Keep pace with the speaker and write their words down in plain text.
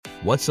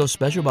What's so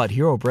special about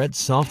Hero Bread's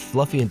soft,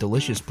 fluffy, and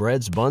delicious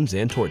breads, buns,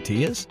 and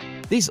tortillas?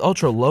 These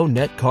ultra-low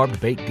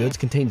net-carb baked goods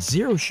contain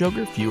zero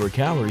sugar, fewer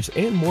calories,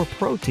 and more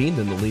protein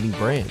than the leading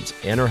brands,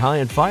 and are high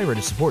in fiber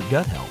to support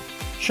gut health.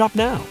 Shop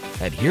now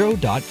at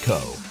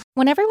Hero.co.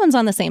 When everyone's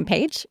on the same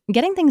page,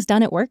 getting things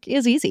done at work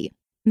is easy.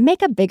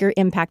 Make a bigger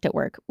impact at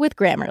work with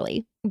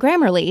Grammarly.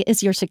 Grammarly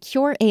is your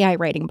secure AI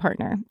writing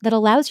partner that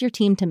allows your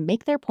team to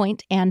make their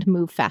point and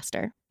move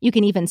faster. You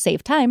can even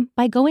save time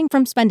by going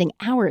from spending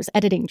hours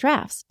editing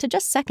drafts to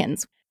just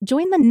seconds.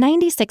 Join the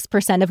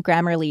 96% of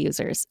Grammarly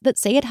users that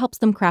say it helps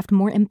them craft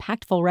more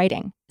impactful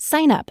writing.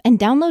 Sign up and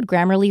download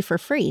Grammarly for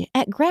free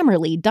at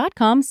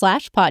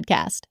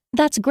grammarly.com/podcast.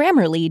 That's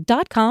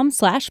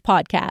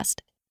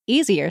grammarly.com/podcast.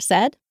 Easier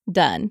said,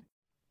 done.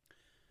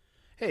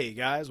 Hey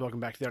guys,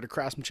 welcome back to the Art of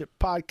Craftsmanship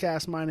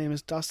podcast. My name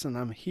is Dustin.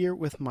 I'm here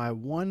with my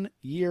 1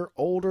 year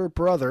older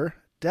brother,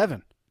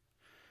 Devin.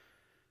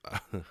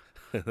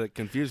 That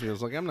confused me. I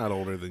was like, I'm not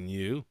older than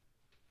you.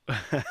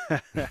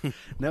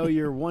 No,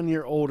 you're 1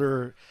 year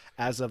older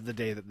as of the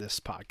day that this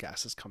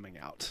podcast is coming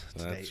out.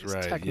 Today That's is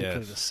right, technically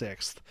yes. the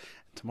 6th.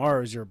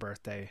 Tomorrow is your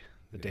birthday.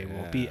 The day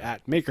will be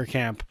at Maker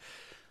Camp,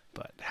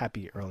 but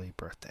happy early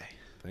birthday.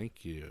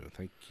 Thank you.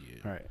 Thank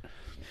you. All right.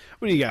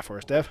 What do you got for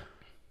us, Dev?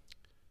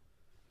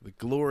 The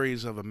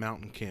glories of a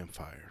mountain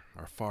campfire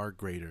are far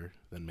greater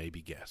than may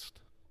be guessed.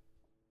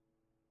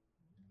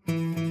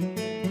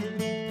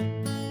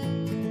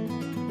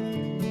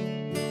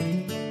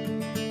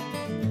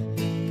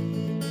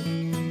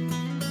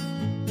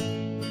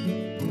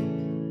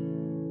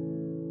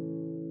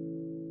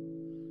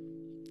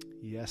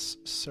 Yes,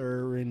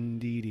 sir,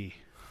 indeedy.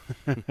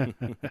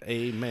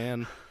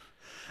 Amen.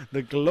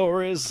 The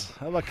glories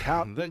of a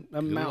mountain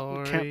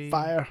glory.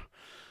 campfire.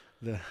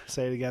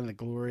 Say it again. The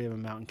glory of a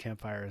mountain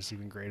campfire is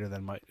even greater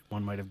than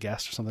one might have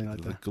guessed, or something like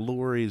The that.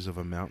 glories of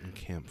a mountain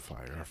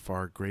campfire are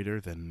far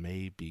greater than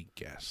may be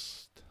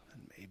guessed.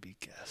 And maybe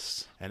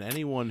guess. And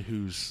anyone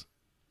who's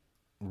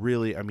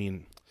really, I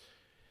mean,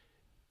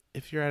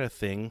 if you're at a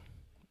thing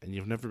and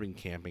you've never been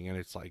camping and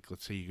it's like,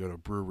 let's say you go to a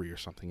brewery or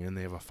something and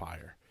they have a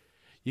fire,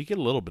 you get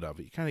a little bit of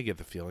it. You kind of get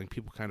the feeling.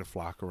 People kind of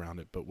flock around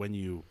it. But when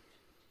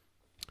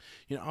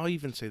I'll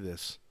even say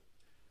this,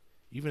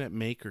 even at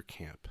Maker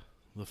Camp,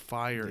 the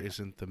fire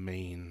isn't the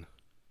main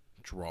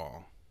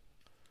draw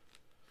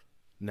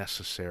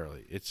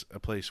necessarily. It's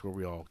a place where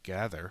we all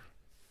gather.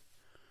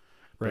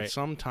 Right. But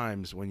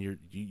sometimes when you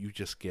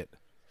just get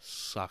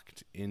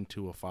sucked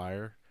into a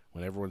fire,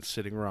 when everyone's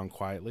sitting around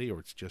quietly or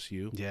it's just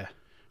you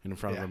in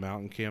front of a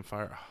mountain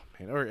campfire, oh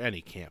man, or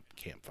any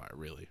campfire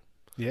really.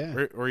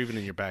 Yeah. Or even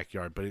in your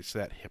backyard, but it's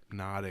that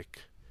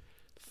hypnotic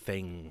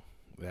thing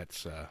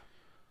that's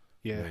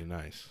really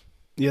nice.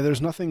 Yeah, there's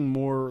nothing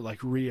more like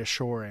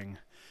reassuring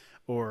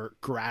or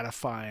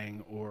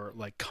gratifying or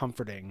like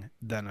comforting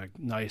than a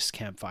nice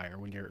campfire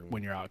when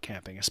you're out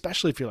camping,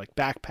 especially if you're like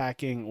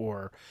backpacking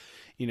or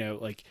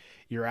like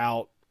you're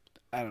out,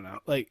 I don't know,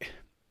 like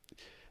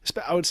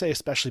I would say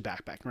especially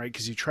backpacking, right?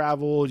 Because you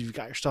traveled, you've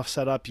got your stuff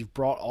set up, you've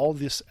brought all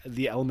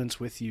the elements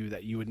with you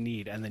that you would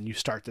need, and then you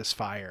start this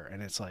fire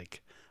and it's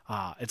like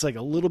a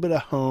little bit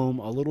of home,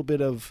 a little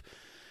bit of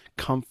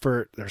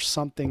comfort. There's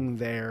something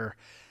there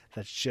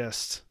that's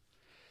just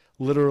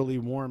literally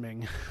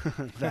warming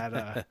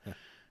that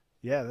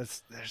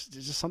there's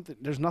just something,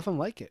 there's nothing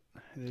like it.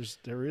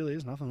 There really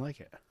is nothing like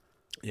it.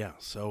 Yeah,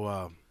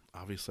 so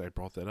obviously I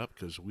brought that up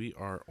because we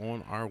are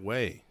on our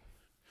way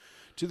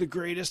to the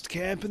greatest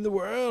camp in the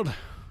world,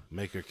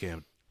 Maker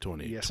Camp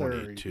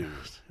 2022.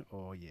 Yes,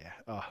 oh yeah,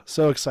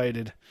 so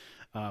excited.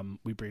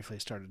 We briefly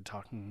started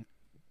talking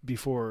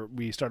before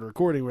we started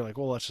recording. We're like,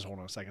 well, let's just hold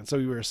on a second. So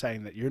we were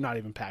saying that you're not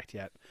even packed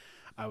yet.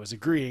 I was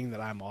agreeing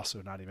that I'm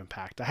also not even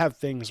packed. I have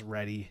things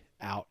ready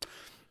out.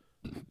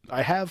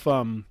 I have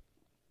all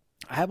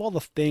the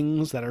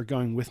things that are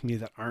going with me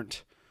that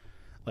aren't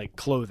like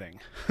clothing.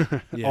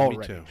 Yeah,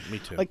 already. Me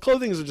too. Like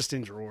clothing are just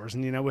in drawers,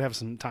 and we have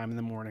some time in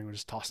the morning. We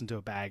just toss into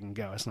a bag and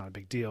go. It's not a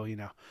big deal,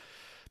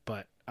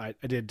 But I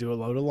did do a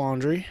load of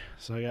laundry,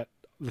 so I got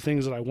the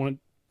things that I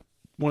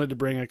wanted to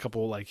bring. A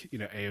couple like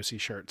AOC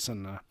shirts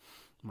and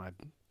my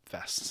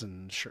vests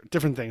and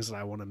different things that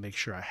I want to make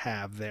sure I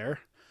have there.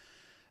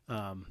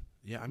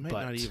 Yeah, I might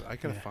not even. I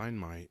gotta find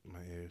my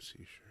AOC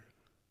shirt.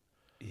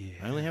 Yeah,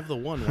 I only have the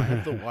one. I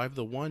have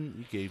the one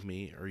you gave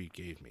me, or you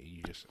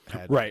just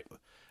had right,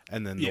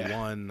 and then the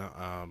one,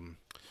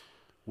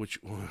 which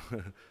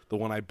the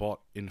one I bought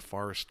in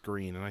forest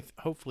green, and I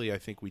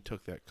think we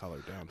took that color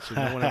down. So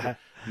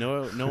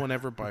no one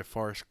ever buy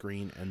forest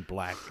green and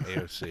black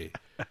AOC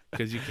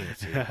because you can't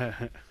see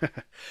it.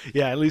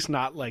 Yeah, at least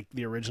not like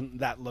the original,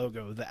 that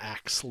logo, the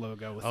Axe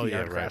logo with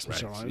the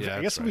Craftsmanship on it. Yeah,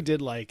 I guess if we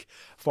did like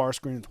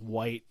forest green with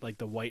white, like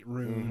the white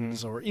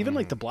runes, or even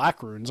like the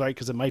black runes, right?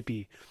 Because it might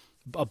be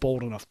a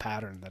bold enough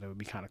pattern that it would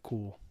be kind of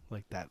cool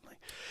like that.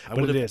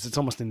 But it's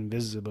almost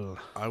invisible.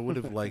 I would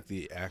have liked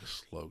the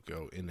Axe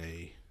logo in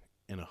a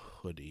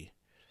hoodie.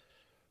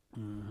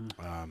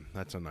 Mm-hmm.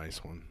 That's a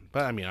nice one.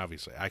 But I mean,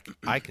 obviously,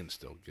 I can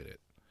still get it.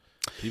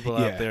 People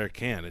out there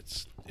can.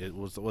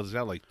 Was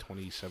that like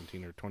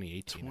 2017 or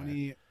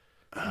 2018?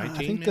 I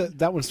 19, think maybe?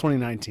 that one's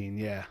 2019.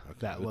 Yeah, Okay,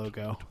 that the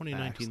logo.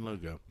 2019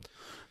 logo.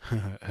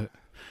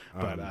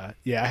 But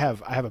yeah, I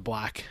have a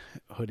black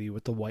hoodie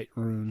with the white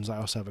runes. I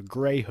also have a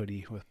gray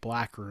hoodie with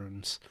black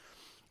runes,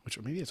 which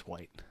maybe it's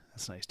white.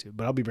 That's nice too.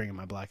 But I'll be bringing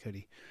my black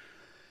hoodie.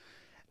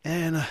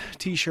 And a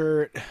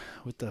t-shirt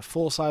with the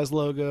full-size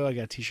logo. I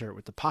got a t-shirt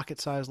with the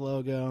pocket-size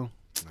logo.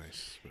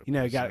 Nice. You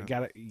know, you got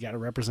to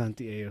represent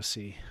the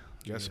AOC.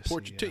 You gotta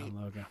support your team.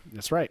 Logo.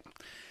 That's right.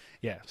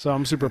 Yeah. So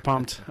I'm super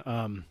pumped.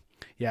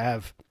 Yeah, I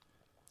have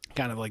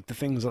kind of like the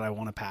things that I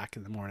want to pack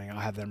in the morning. I'll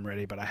have them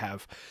ready, but I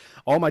have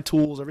all my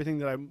tools, everything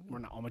that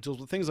not all my tools,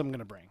 but things I'm going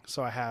to bring.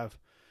 So I have,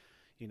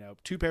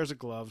 2 pairs of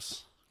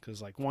gloves,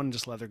 because like one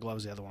just leather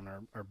gloves, the other one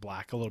are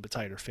black, a little bit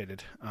tighter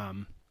fitted,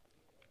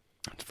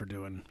 for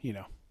doing,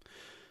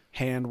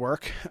 hand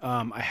work.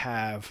 I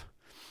have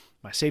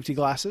my safety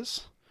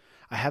glasses.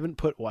 I haven't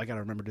put, I got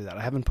to remember to do that.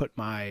 I haven't put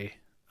my,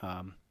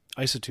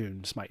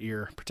 Isotunes, my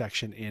ear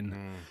protection in.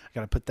 I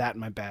got to put that in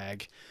my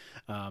bag.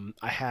 I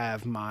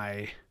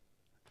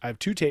have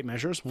 2 tape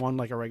measures, one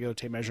like a regular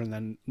tape measure,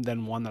 and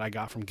then one that I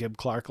got from Gib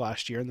Clark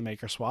last year in the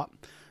Maker Swap.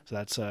 So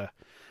that's a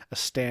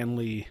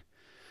Stanley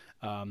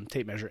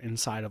tape measure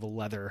inside of a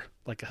leather,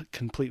 like a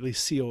completely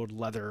sealed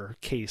leather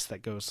case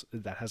that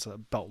has a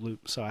belt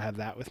loop. So I have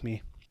that with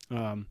me.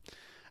 I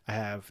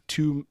have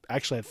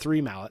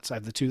 3 mallets. I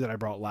have the 2 that I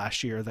brought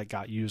last year that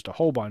got used a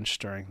whole bunch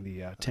during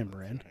the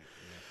timber in.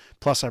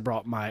 Plus I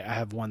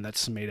have one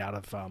that's made out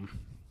of,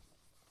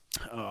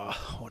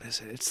 what is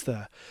it? It's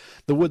the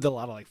wood that a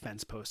lot of like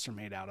fence posts are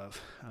made out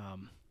of.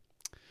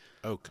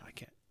 Oak. I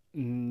can't.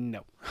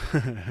 No.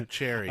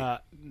 Cherry.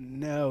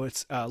 No,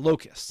 it's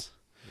locust.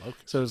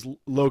 Locust. So it's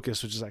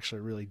locust, which is actually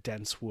a really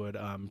dense wood.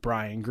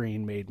 Brian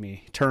Green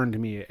turned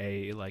me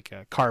a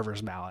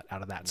carver's mallet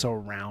out of that. So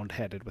round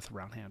headed with a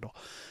round handle.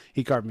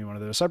 He carved me one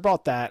of those. So I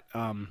brought that.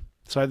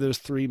 So I have those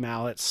 3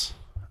 mallets.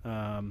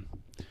 I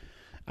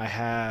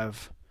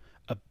have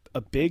a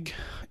big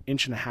 1.5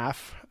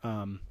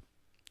 inch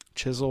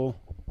chisel,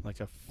 I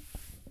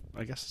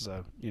guess it's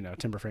a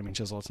timber framing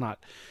chisel.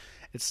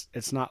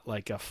 It's not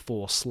like a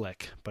full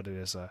slick, but it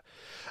is a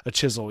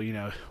chisel,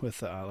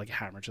 with like a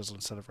hammer chisel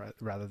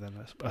rather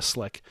than a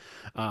slick.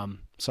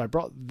 So I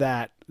brought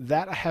that.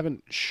 That I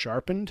haven't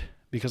sharpened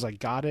because I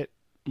got it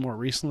more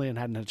recently and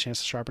hadn't had a chance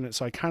to sharpen it.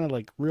 So I kind of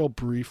like real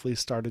briefly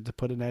started to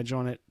put an edge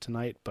on it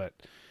tonight, but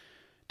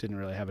didn't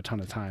really have a ton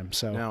of time.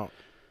 So now,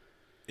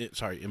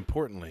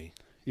 importantly,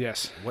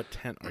 yes. What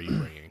tent are you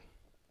bringing?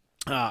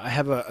 I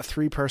have a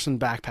 3-person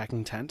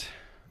backpacking tent.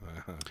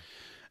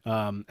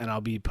 And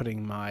I'll be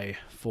putting my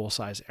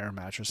full-size air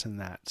mattress in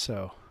that,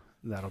 so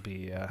that'll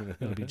be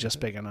it'll be just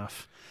big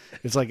enough.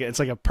 It's like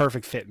a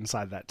perfect fit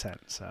inside that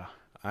tent. So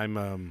I'm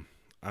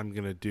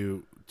gonna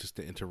do, just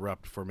to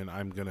interrupt for a minute.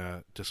 I'm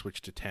gonna to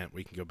switch to tent.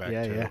 We can go back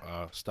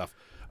to stuff.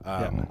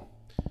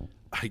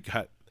 I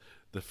got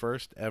the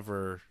first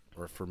ever,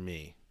 or for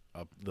me,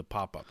 the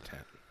pop-up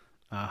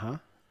tent.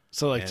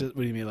 So like, what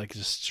do you mean, like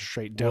just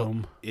straight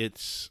dome?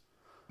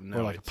 Well,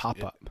 or like a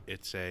pop-up.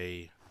 It's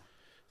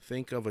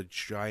think of a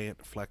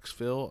giant flex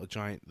fill,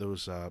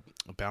 those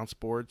bounce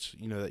boards,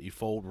 that you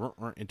fold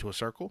into a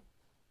circle.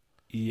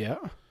 Yeah.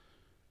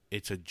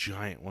 It's a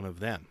giant one of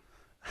them.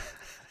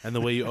 And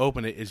the way you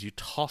open it is you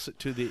toss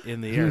it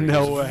in the air.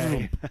 No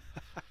way.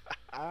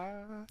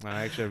 And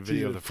I actually have a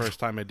video of the first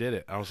time I did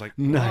it. I was like,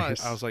 nice.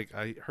 What? I was like,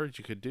 I heard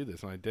you could do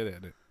this, and I did it,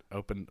 and it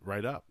opened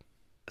right up.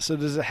 So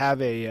does it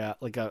have a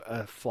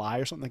fly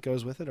or something that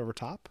goes with it over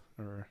top?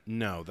 Or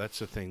no, that's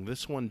the thing.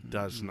 This one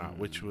does not,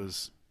 which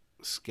was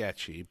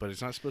sketchy, but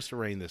it's not supposed to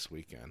rain this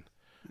weekend.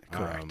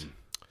 Correct.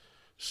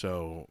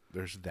 So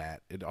there's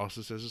that. It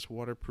also says it's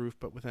waterproof,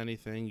 but with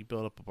anything, you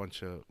build up a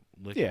bunch of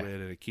liquid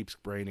and it keeps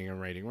raining.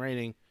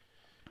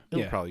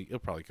 It'll probably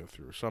go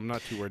through. So I'm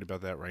not too worried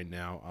about that right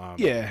now.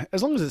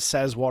 As long as it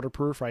says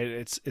waterproof, right?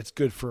 It's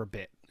good for a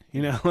bit.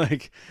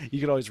 Like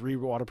you could always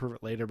re-waterproof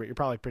it later, but you're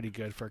probably pretty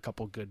good for a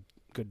couple good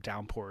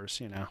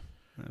downpours.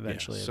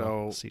 Eventually.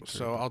 Yeah,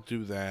 so I'll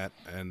do that,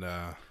 and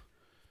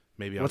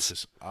maybe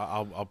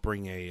I'll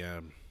bring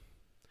a.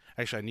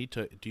 Actually, I need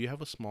to. Do you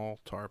have a small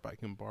tarp I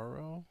can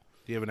borrow?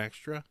 Do you have an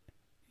extra?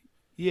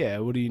 Yeah.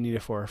 What do you need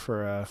it for?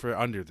 For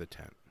under the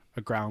tent.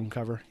 A ground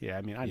cover? Yeah,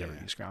 I mean, I never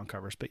use ground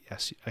covers, but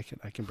yes, I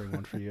can bring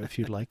one for you if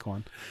you'd like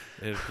one.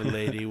 If the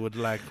lady would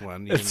like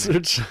one.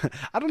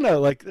 I don't know,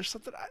 like there's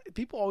something,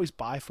 people always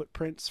buy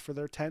footprints for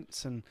their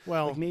tents, and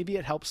maybe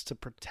it helps to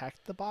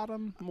protect the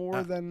bottom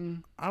more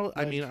than...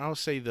 I'll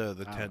say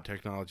the tent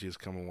technology has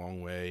come a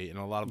long way, and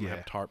a lot of them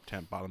have tarp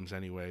tent bottoms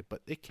anyway, but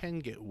it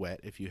can get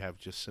wet if you have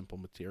just simple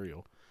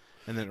material,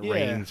 and then it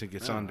rains and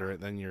gets under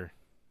it, then you're...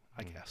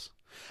 I guess.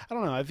 I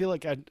don't know. I feel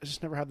like I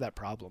just never had that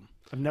problem.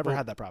 I've never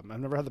had that problem. I've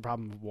never had the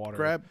problem of water.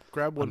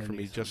 Grab one for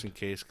me just in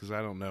case, because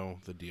I don't know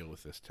the deal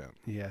with this tent.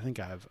 Yeah, I think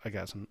I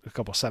got a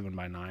couple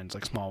 7x9s,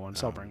 like small ones.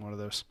 So I'll bring one of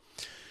those.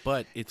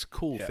 But it's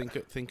cool. Yeah.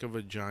 Think of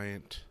a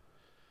giant.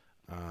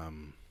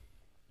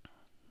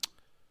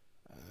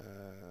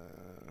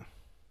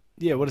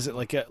 Yeah, what is it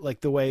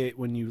like the way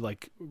when you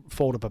like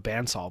fold up a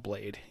bandsaw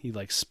blade, you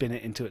like spin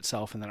it into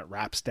itself and then it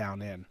wraps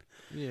down in.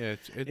 Yeah,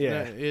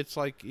 Yeah. it's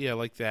like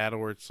like that,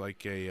 or it's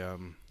like a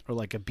or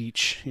like a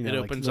beach. You know, it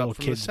like opens little up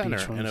from the kids' center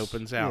beach and ones.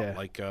 opens out Yeah.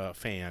 like a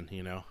fan,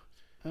 and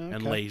Okay.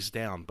 lays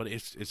down. But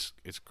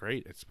it's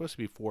great. It's supposed to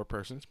be 4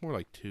 person. It's more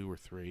like 2 or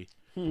 3.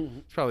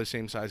 It's probably the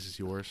same size as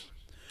yours.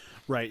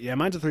 Right. Yeah,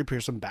 mine's a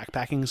 3-person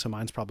backpacking, so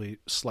mine's probably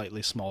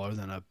slightly smaller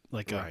than a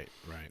Right.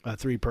 a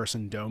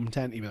 3-person dome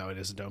tent, even though it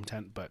is a dome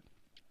tent. But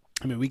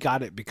I mean, we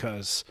got it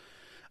because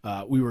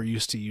we were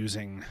used to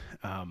using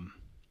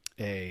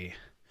a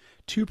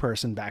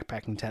 2-person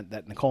backpacking tent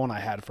that Nicole and I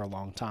had for a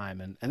long time,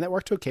 and that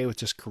worked okay with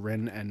just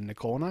Corinne and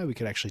Nicole and I. We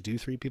could actually do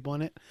 3 people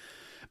in it,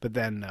 but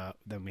then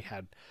we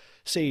had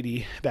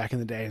Sadie back in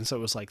the day, and so it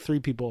was like 3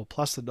 people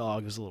plus the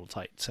dog is a little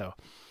tight. So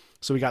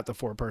we got the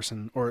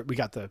 4-person, or we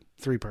got the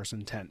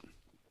 3-person tent,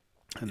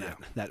 and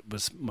that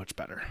was much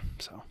better.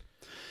 So,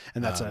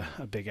 and that's a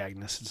big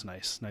Agnes. It's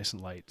nice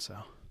and light. So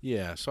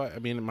Yeah, so I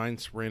mean,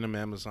 mine's random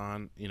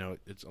Amazon.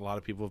 It's a lot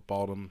of people have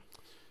bought them.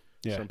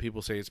 yeah, Some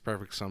people say it's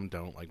perfect, some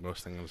don't. Like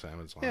most things on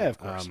Amazon. yeah, of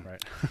course,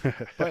 right.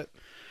 But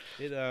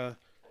it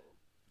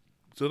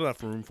still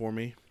enough room for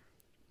me,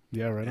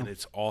 Yeah, right. and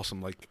it's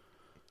awesome. Like,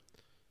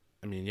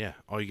 I mean, yeah,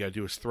 all you gotta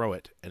do is throw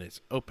it, and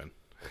it's open,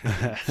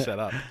 set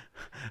up.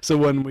 So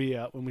when we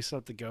set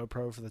up the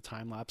GoPro for the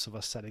time lapse of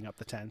us setting up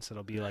the tents,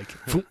 it'll be like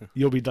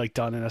you'll be like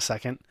done in a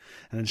second,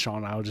 and then Sean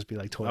and I will just be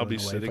like toiling be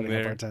away sitting putting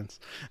up there. our tents,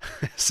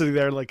 sitting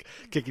there like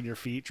kicking your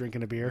feet,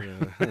 drinking a beer,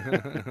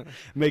 Yeah.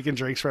 making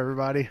drinks for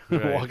everybody,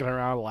 Right. walking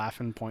around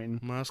laughing, pointing.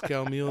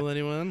 Moscow Mule,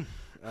 anyone?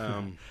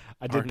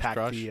 I did Orange pack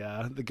Crush?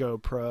 the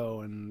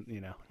GoPro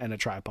and and a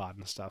tripod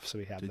and stuff, so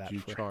we have Did that. you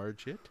for,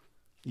 charge it?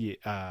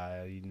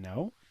 Yeah,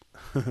 no.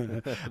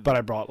 But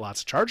I brought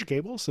lots of charger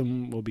cables,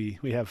 and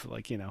we have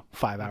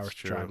 5 hours to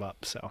true. drive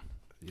up. So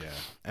Yeah.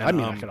 I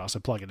mean, I could also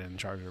plug it in and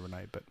charge it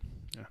overnight, but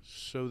yeah.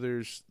 So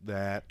there's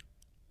that.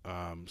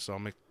 So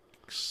I'm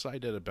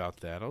excited about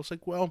that. I was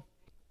like, well,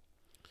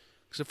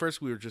 because at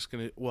first we were just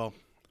gonna. Well,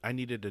 I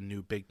needed a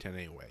new big tent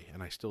anyway,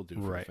 and I still do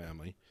for Right. the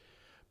family.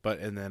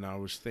 And then I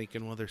was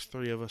thinking, well, there's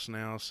 3 of us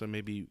now, so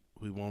maybe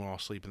we won't all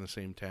sleep in the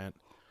same tent.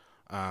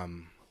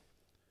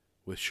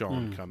 With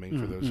Sean coming,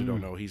 for those who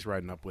don't know, he's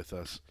riding up with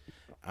us.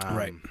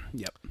 Right.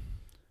 Yep.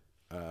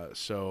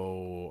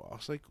 So I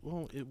was like,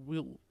 well,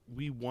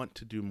 we want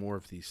to do more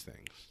of these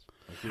things.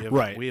 Like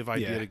Right, we have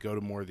idea yeah. to go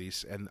to more of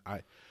these, and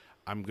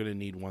I'm gonna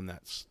need one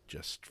that's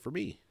just for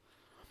me.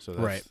 So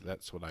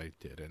that's what I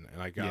did, and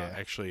I got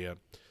actually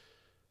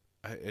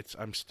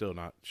I'm still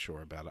not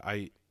sure about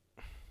it.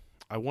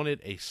 I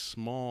wanted a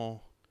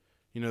small,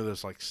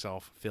 those like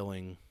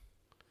self-filling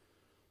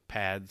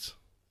pads.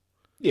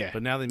 Yeah.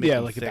 But now they make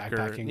them like thicker. a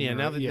backpacking. Yeah,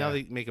 now or-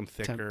 they make them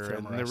thicker,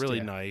 firm and they're rest, really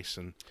yeah. nice.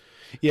 And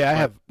Yeah, I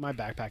have my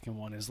backpacking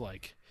one is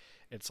like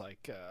it's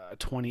like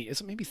 20,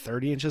 is it maybe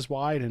 30 inches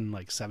wide and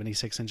like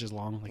 76 inches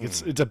long. Like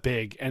it's a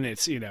big, and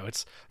it's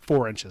it's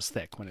 4 inches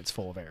thick when it's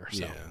full of air.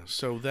 So yeah,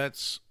 so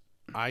that's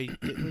I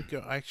didn't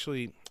go.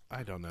 Actually,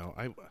 I don't know.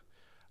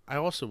 I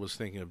also was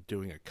thinking of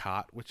doing a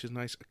cot, which is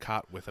nice. A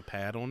cot with a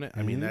pad on it.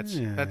 I mean,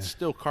 that's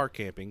still car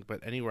camping, but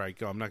anywhere I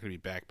go, I'm not going to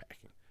be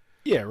backpacking.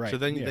 yeah, right. So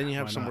then yeah, you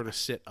have why somewhere not? to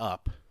sit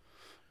up,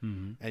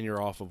 and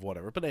you're off of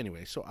whatever. But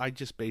anyway, so I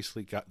just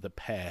basically got the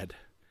pad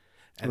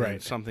and then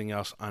Right. something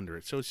else under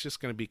it. So it's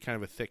just going to be kind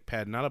of a thick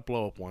pad, not a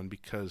blow up one,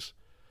 because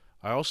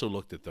I also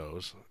looked at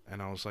those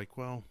and I was like,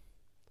 well,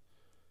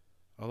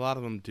 a lot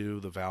of them do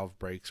the valve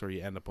breaks or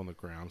you end up on the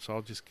ground. So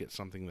I'll just get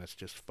something that's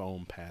just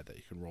foam pad that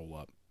you can roll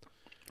up.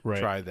 Right.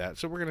 Try that.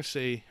 So we're going to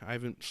say I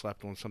haven't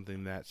slept on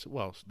something that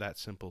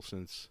simple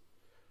since,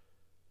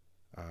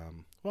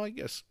 I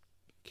guess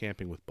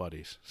camping with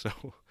buddies. So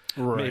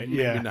Right.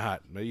 maybe yeah.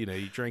 not. You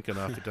drink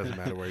enough, it doesn't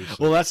matter where you sleep.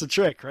 Well, that's the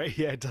trick, right?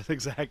 Yeah, it does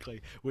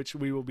exactly. Which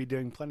we will be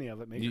doing plenty of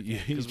at Maker You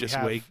Camp, 'cause we just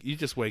have- you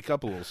just wake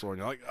up a little sore and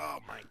you're like, oh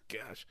my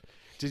gosh.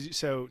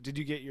 Did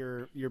you get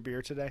your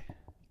beer today?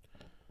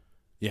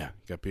 Yeah,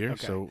 got beer.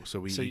 Okay. So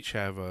we So each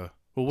have a.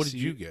 Well, what so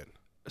did you get?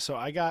 So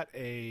I got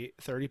a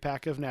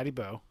 30-pack of Natty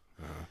Boh,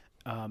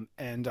 Uh-huh.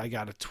 and I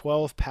got a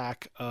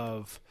 12-pack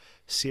of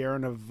Sierra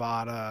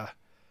Nevada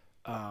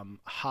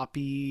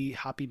Hoppy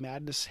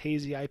Madness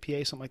Hazy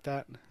IPA, something like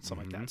that.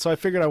 Like that. So I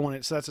figured I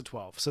wanted. So that's a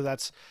 12. So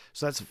that's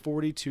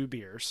 42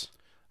 beers.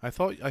 I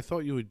thought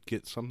you would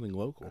get something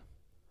local.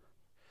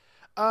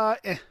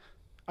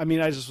 I mean,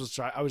 I was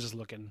just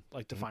looking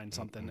to find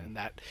something, and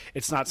that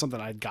it's not something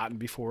I'd gotten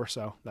before,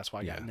 so that's why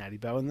I got Natty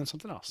Boh and then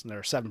something else. And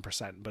they're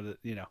 7%, but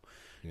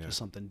just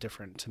something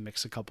different to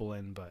mix a couple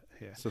in. But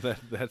yeah, So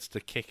that's to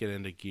kick it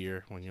into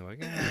gear when you're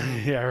like,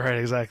 yeah, right,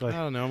 exactly. I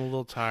don't know, I'm a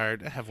little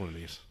tired. I have one of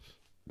these.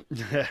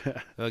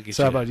 That'll get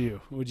So you how about you?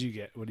 What'd you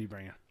get? What are you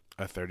bringing?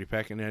 a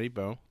 30-pack of Natty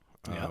Boh,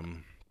 Yep.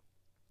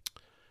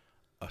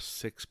 a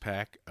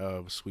 6-pack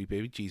of Sweet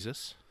Baby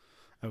Jesus.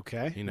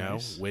 Okay,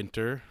 nice.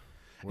 Winter.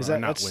 Is Well, that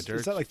not winter?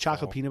 Is that it's like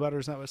chocolate fall. peanut butter?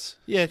 Is that what's?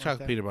 Yeah, like chocolate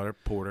that? peanut butter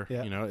porter.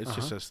 Yeah. It's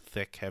just a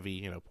thick,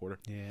 heavy, porter.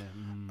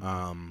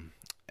 Yeah.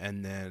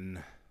 And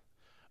then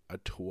a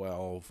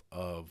 12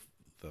 of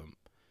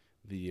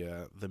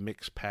the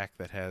mix pack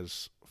that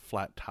has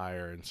flat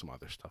tire and some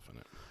other stuff in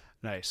it.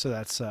 Nice. So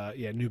that's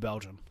New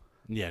Belgium.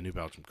 Yeah, New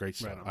Belgium, great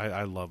stuff. Right on.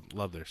 I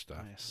love their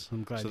stuff. Nice.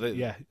 I'm glad.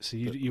 So So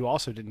you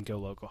also didn't go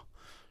local.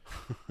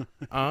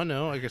 Oh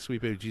no, I guess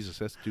Sweet Baby Jesus.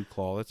 That's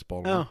DuClaw. That's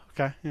Baltimore. Oh,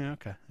 okay. Yeah,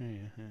 okay.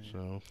 Yeah.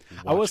 So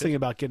I was watch it. thinking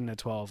about getting a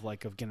 12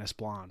 like of Guinness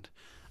Blonde.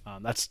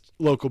 That's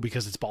local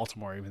because it's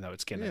Baltimore, even though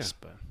it's Guinness.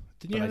 Yeah. But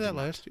Didn't you but have I that did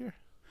not. last year?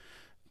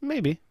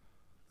 Maybe.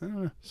 I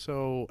don't know.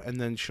 So and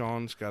then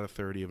Sean's got a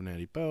 30 of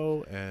Natty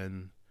Bow,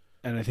 and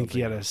And I think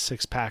he had a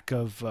 6-pack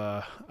of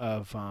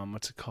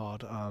what's it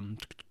called?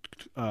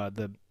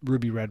 The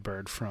Ruby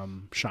Redbird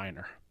from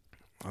Shiner.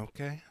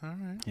 okay, all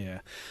right. Yeah.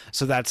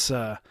 So that's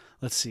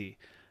let's see.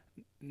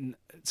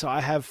 So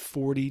I have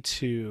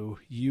 42,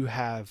 you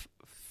have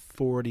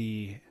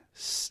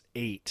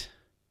 48,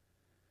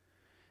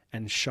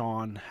 and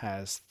Sean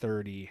has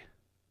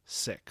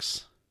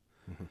 36.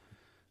 Mhm.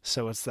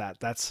 So it's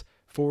that's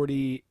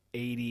 40,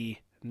 80,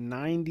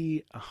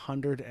 90,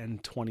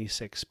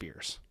 126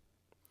 beers.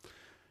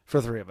 For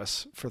 3 of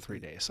us for 3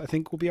 days. I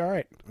think we'll be all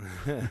right.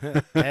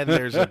 And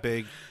there's a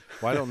big.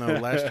 Well, I don't know.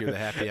 Last year the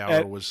happy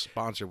hour was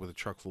sponsored with a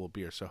truck full of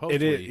beer, so hopefully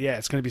It is, yeah,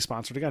 it's going to be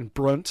sponsored again.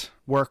 Brunt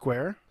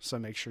Workwear. So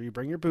make sure you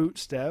bring your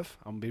boots, Dev.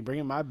 I'm going to be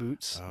bringing my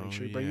boots. Make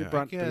sure you bring your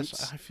Brunt I guess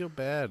boots. I feel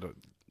bad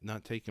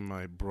not taking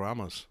my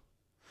Brahmas.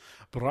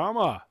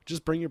 Brahma.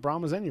 Just bring your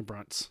Brahmas and your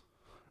Brunts.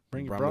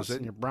 Bring your Brahmas Brunts and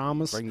in- your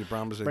Brahmas. Bring your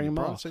Brahmas and Bring your 'em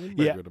all. Brahmas and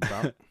your Yeah. regular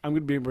Brahma. I'm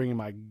going to be bringing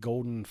my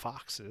Golden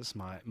Foxes,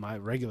 my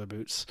regular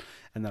boots,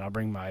 and then I'll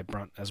bring my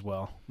Brunt as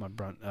well. My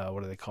Brunt,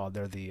 what are they called?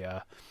 They're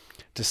the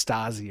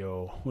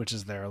Destasio, which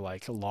is their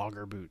like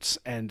logger boots.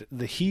 And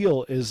the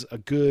heel is a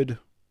good,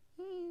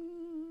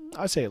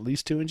 I'd say at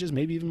least 2 inches,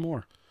 maybe even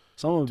more.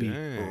 Some will be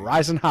Dang.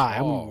 rising high.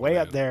 Oh, I'm way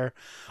up man. there,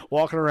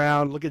 walking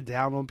around, looking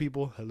down on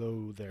people.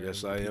 Hello there.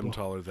 Yes, I am people.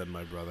 taller than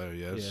my brother.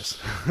 Yes.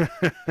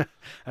 Yes.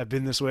 I've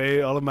been this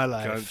way all of my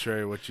life.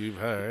 Contrary to what you've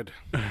heard.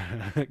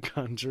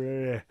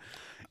 Contrary.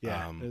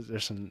 Yeah,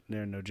 Um,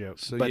 they're no joke.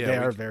 So but yeah, they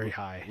we- are very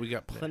high. We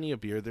got plenty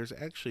of beer. There's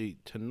actually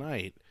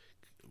tonight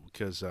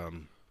because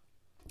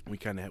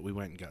we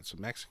went and got some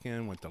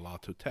Mexican. Went to La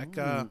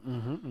Toteca.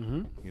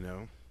 You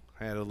know,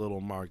 had a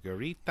little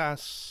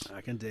margaritas.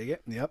 I can dig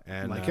it. Yep.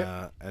 And like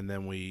it. and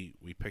then we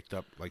picked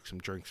up like some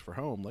drinks for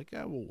home. Like,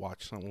 yeah, we'll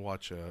watch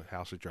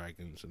House of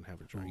Dragons and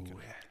have a drink. Ooh, And-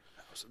 yeah.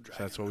 House of so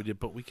that's Dragon. what we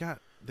did. But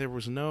there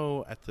was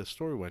no at the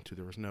store we went to.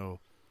 There was no.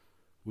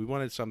 We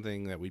wanted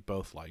something that we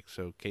both like.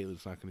 So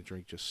Caitlin's not going to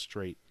drink just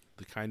straight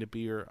the kind of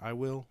beer I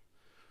will.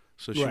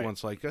 So she Right.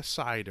 wants like a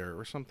cider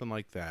or something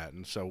like that.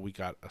 And so we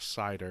got a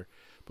cider,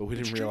 but we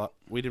Good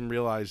didn't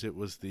realize it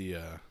was the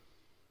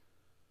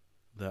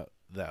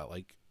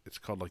like. It's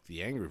called like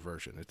the angry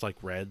version. It's like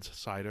Red's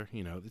cider.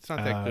 You know, it's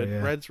not that good.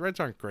 Yeah. Reds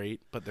aren't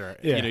great, but they're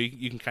Yeah. you know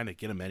you can kind of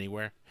get them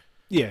anywhere.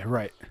 Yeah,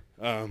 right.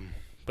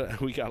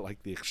 But we got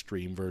like the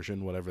extreme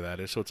version, whatever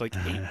that is. So it's like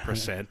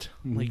 8%.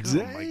 I'm like, oh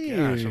my gosh!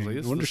 I was Dang. like,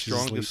 this is Wonder the she's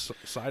strongest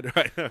cider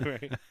I know,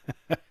 right?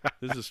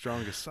 This is the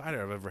strongest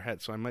cider I've ever had.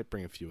 So I might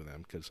bring a few of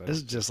them because This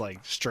is just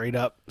like straight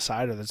up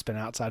cider that's been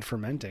outside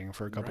fermenting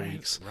for a couple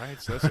weeks.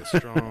 Right, so that's a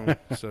strong.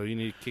 So you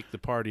need to kick the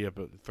party up,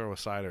 and throw a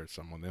cider at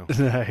someone. They'll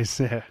Nice.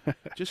 Yeah.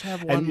 just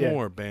have And one yeah.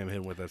 more. Bam, hit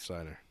 'em with that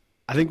cider.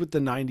 I think with the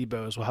 90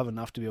 bows, we'll have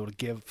enough to be able to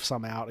give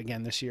some out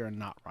again this year and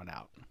not run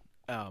out.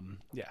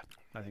 Yeah,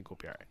 I think we'll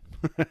be all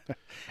right.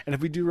 And if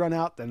we do run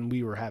out, then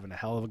we were having a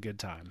hell of a good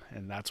time,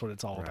 and that's what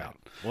it's all about.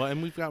 Well,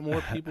 and we've got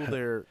more people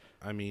there.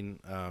 I mean,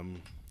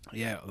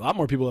 Yeah, a lot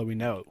more people that we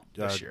know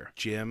this year.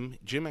 Jim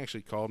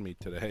actually called me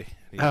today.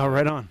 He's Oh, like-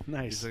 right on. He's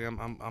Nice. like,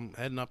 I'm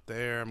heading up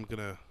there. I'm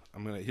gonna.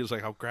 He was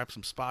like, I'll grab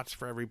some spots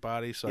for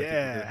everybody. So I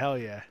Yeah, think hell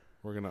yeah.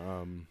 we're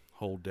gonna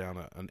hold down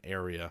an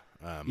area.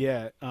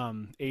 Yeah,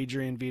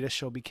 Adrian Vita,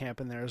 she'll be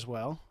camping there as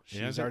well.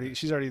 Yeah, She's I already think-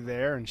 she's already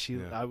there, and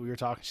Yeah. we were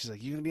talking. She's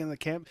like, "You gonna be in the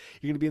camp?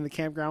 You're gonna be in the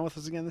campground with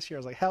us again this year?" I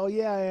was like, "Hell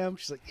yeah, I am."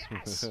 She's like,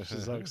 "Yes!"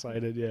 She's so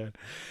excited. Yeah,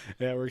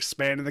 we're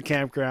expanding the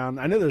campground.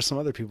 I know there's some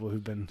other people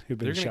who've been They're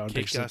gonna showing kick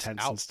pictures of us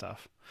tents out. and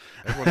stuff.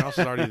 Everyone else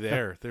is already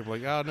there. They're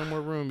like, oh, no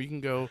more room. You can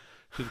go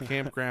to the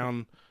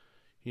campground.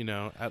 You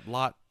know, at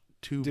lot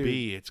 2B,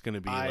 Dude, it's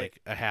gonna be I-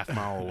 like a half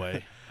mile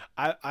away.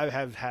 I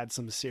have had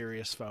some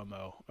serious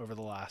FOMO over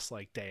the last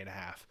like day and a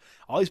half.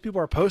 All these people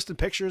are posting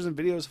pictures and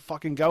videos of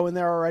fucking going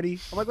there already.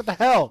 I'm like, what the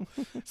hell?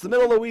 It's the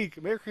middle of the week.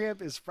 Bear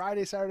camp is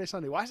Friday, Saturday,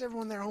 Sunday. Why is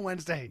everyone there on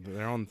Wednesday?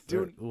 They're on.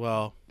 Dude.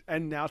 Well,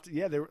 And now,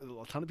 there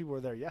were a ton of people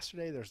were there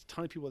yesterday. There's a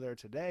ton of people there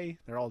today.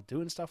 They're all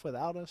doing stuff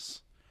without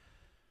us.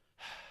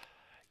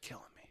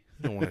 Killing me.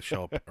 you don't want to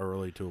show up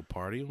early to a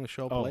party. You want to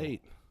show up Oh,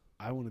 late.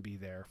 I want to be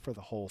there for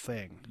the whole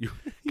thing. You-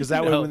 Because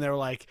that way, know. when they're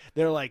like,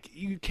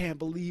 you can't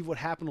believe what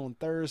happened on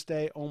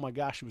Thursday. Oh my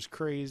gosh, it was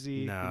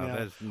crazy. No, You know,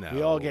 that's no.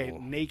 we all get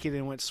naked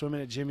and went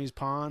swimming at Jimmy's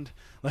pond.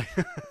 Like,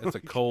 It's a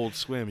cold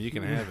swim. You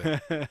can have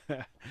it.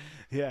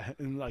 yeah,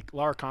 and like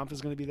Laura Kampf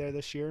is going to be there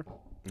this year.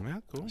 Yeah,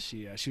 cool.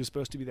 She was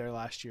supposed to be there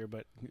last year,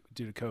 but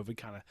due to COVID,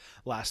 kind of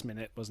last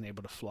minute, wasn't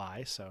able to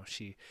fly. So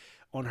she,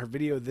 on her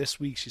video this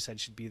week, she said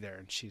she'd be there,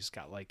 and she's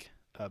got like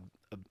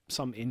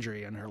some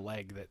injury on her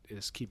leg that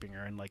is keeping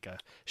her in like a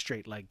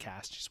straight leg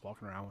cast. She's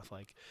walking around with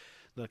like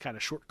the kind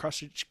of short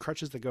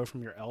crutches that go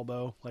from your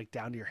elbow like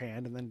down to your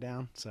hand and then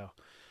down. So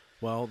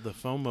Well, the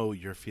FOMO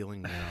you're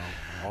feeling now,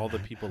 all the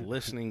people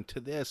listening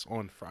to this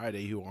on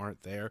Friday who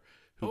aren't there,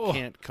 who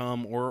can't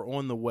come or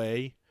on the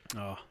way.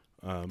 Oh,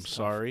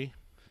 sorry.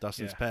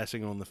 Dustin's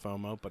passing on the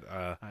FOMO, but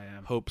I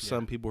hope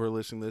some people who are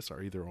listening to this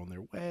are either on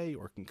their way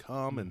or can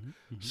come and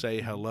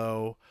say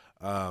hello.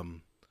 I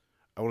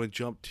want to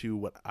jump to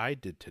what I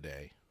did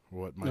today.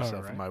 What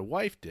myself and my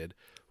wife did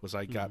was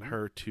I got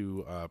her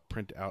to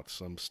print out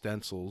some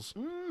stencils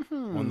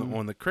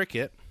on the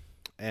Cricut,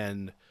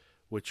 and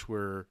which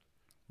were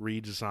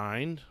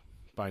redesigned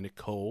by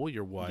Nicole,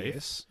 your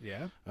wife.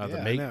 Yes.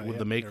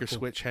 The Maker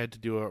Switch had to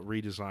do a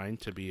redesign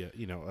to be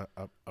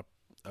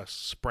a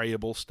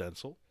sprayable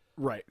stencil.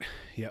 Right.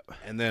 Yep.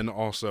 And then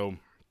also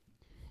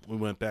we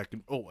went back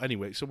and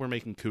anyway, so we're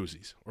making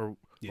koozies or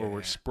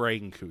we're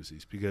spraying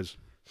koozies because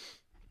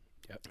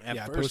I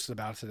posted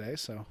about it today.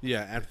 So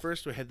at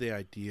first we had the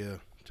idea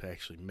to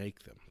actually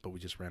make them, but we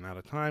just ran out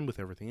of time with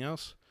everything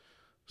else.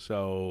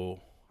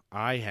 So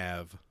I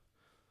have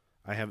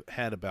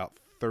had about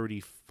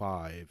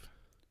 35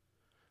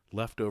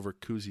 leftover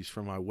koozies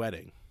from my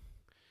wedding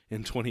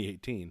in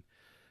 2018.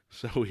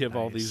 So we have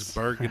all these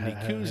burgundy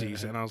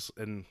koozies,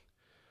 and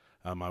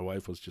my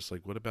wife was just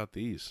like, "What about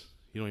these?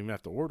 You don't even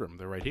have to order them;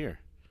 they're right here."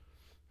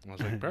 I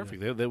was like,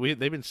 "Perfect."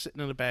 They've been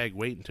sitting in a bag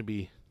waiting to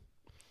be.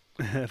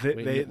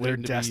 Their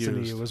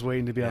destiny was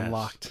waiting to be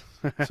unlocked.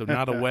 So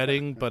not a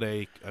wedding, but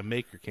a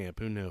maker camp.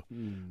 Who knew?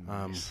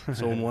 Nice.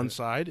 So on one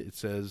side it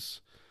says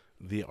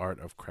 "The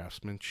Art of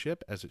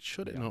Craftsmanship," as it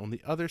should, and on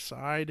the other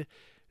side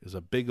is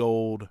a big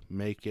old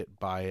 "Make It,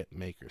 Buy It"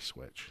 Maker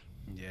Switch.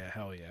 Yeah,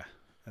 hell yeah,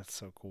 that's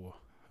so cool.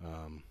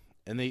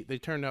 And they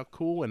turned out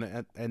cool,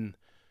 and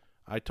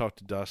I talked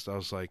to Dust. I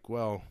was like,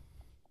 well,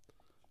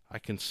 I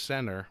can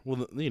center.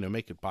 Well,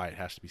 Make It, Buy It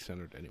has to be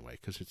centered anyway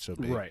because it's so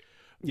big. Right.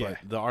 Yeah.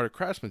 But the Art of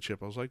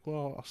Craftsmanship, I was like,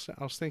 well,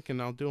 I was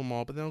thinking I'll do them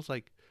all, but then I was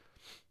like,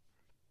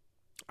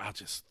 I'll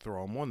just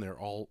throw them on there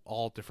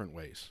all different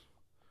ways.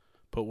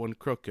 Put one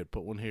crooked,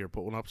 put one here,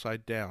 put one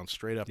upside down,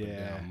 straight up and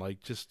down,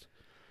 like just.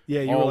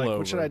 Yeah, you were like, over.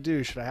 What should I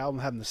do? Should I have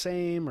them the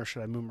same, or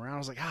should I move them around? I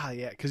was like,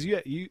 because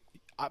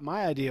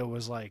my idea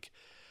was like,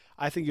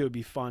 I think it would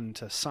be fun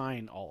to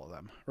sign all of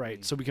them,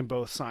 right? So we can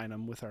both sign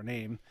them with our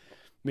name.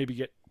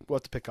 Maybe we'll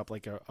have to pick up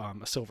like a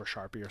silver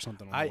Sharpie or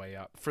something on the way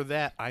up. For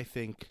that, I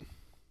think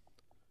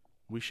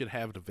we should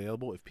have it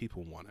available if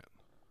people want it.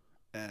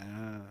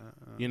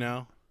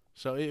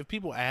 So if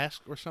people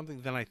ask or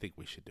something, then I think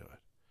we should do it.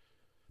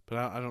 But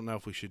I don't know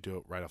if we should do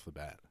it right off the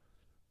bat.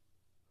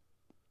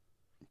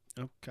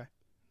 Okay.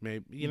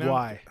 Maybe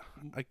why?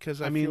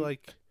 Because I feel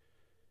like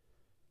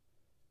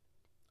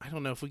I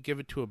don't know if we give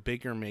it to a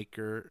bigger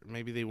maker,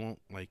 maybe they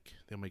won't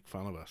they'll make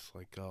fun of us.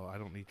 Like, oh, I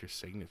don't need your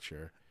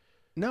signature.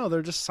 No,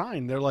 they're just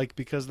signed. They're like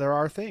because they're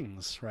our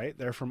things, right?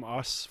 They're from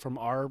us, from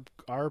our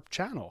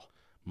channel.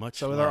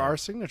 So there are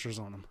signatures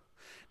on them.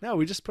 No,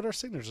 we just put our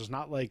signatures,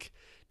 not like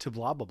to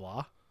blah blah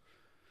blah.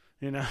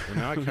 Well,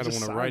 now I kind of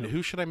want to write it.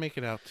 Who should I make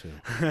it out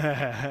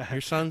to?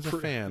 Your son's a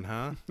fan,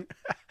 huh?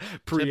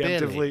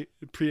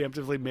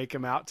 Preemptively make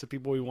them out to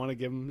people we want to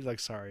give them. Like,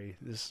 sorry,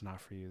 this is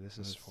not for you. This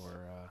is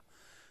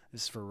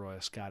for Roy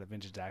Scott at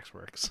Vintage Axe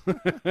Works.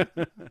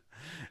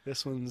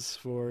 This one's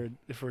for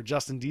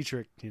Justin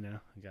Dietrich. We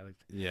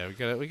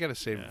gotta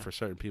save it for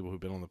certain people who've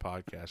been on the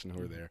podcast and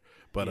who are there.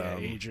 But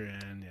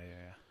Adrian,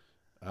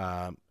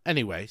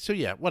 anyway, so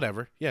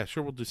whatever. Yeah,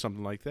 sure, we'll do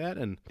something like that.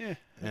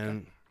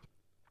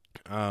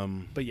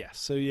 But yes,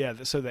 so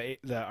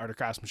the Art of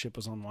Craftsmanship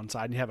was on one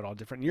side, and you have it all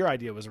different. Your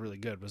idea was really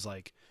good. Was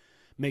like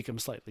make them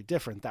slightly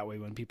different. That way,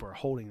 when people are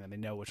holding them, they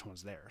know which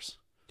one's theirs.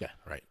 Yeah,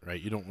 right.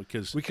 You don't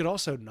because we could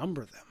also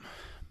number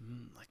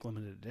them, like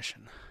limited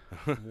edition.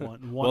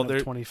 One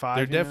of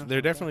 25.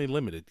 They're definitely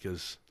limited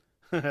because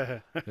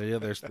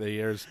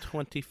there's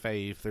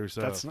 25.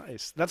 That's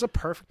nice. That's a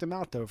perfect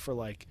amount though for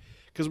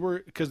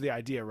because the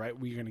idea, right?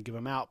 We're going to give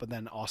them out, but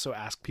then also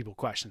ask people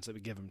questions that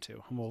we give them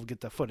to, and we'll get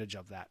the footage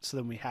of that. So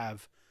then we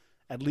have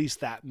at least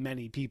that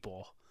many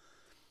people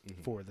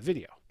for the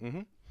video,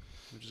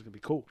 which is going to be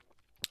cool.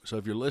 So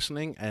if you're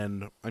listening,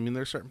 and I mean,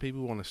 there's certain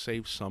people we want to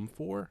save some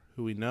for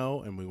who we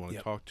know and we want to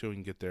talk to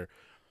and get there.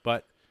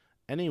 But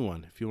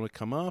anyone, if you want to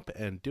come up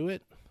and do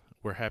it,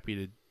 we're happy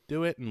to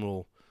do it, and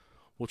we'll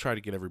try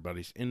to get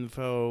everybody's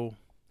info,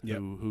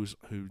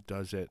 who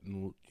does it,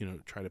 and we'll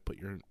try to put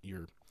your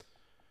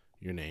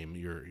name,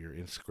 your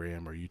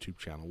Instagram or YouTube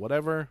channel,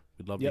 whatever.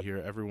 We'd love to hear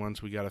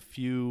everyone's. We got a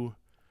few.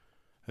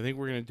 I think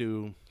we're gonna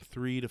do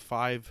 3 to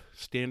 5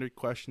 standard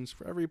questions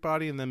for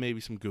everybody, and then maybe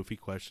some goofy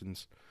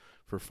questions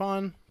for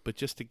fun, but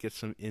just to get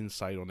some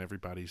insight on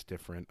everybody's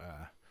different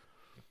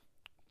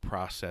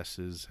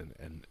processes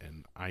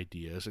and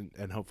ideas,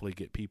 and hopefully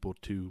get people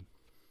to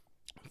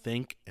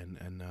think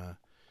and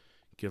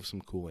give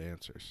some cool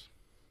answers.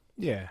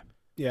 Yeah,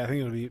 I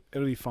think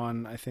it'll be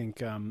fun. I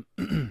think I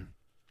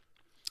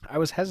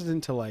was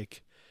hesitant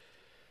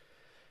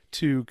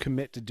to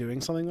commit to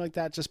doing something like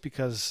that, just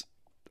because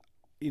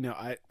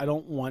I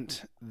don't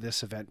want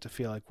this event to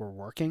feel like we're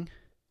working.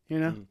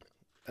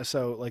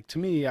 So to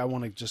me, I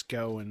want to just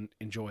go and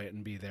enjoy it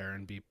and be there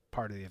and be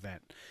part of the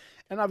event.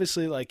 And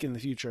obviously, like in the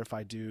future, if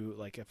I do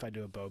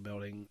a bow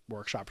building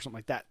workshop or something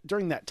like that,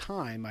 during that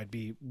time, I'd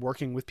be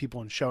working with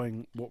people and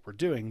showing what we're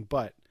doing.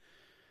 But,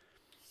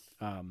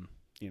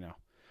 you know,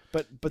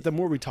 but the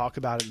more we talk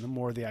about it, and the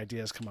more the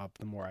ideas come up,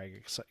 the more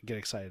I get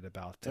excited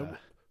about.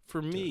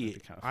 For me,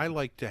 I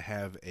like to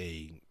have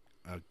a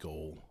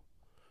goal,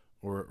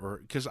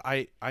 or because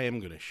I am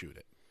going to shoot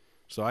it,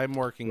 so I'm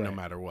working no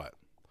matter what.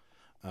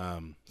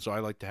 So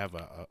I like to have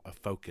a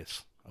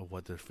focus of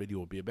what this video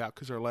will be about,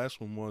 because our last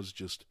one was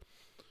just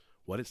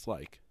what it's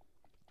like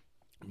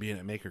being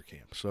at Maker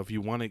Camp. So if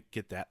you want to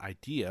get that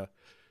idea,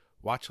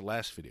 watch the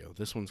last video.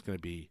 This one's going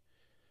to be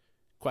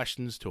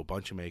questions to a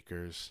bunch of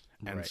makers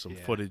and some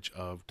footage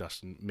of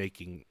Dustin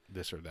making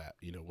this or that.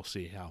 You know, we'll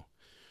see how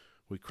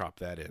we crop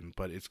that in,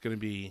 but it's going to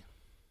be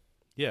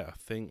a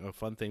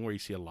fun thing where you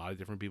see a lot of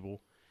different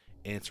people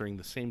answering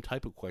the same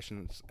type of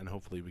questions, and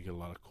hopefully we get a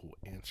lot of cool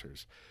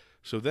answers.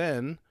 So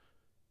then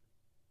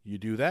you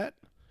do that,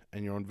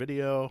 and you're on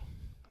video.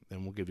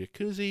 Then we'll give you a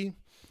koozie.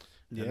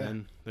 Yeah.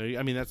 And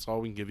then that's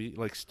all we can give you.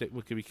 Like,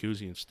 we'll give you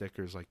koozie and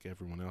stickers, like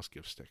everyone else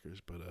gives stickers.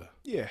 But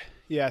yeah.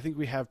 I think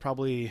we have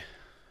probably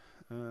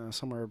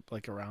somewhere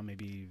like around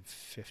maybe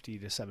 50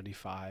 to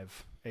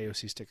 75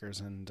 AOC stickers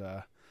and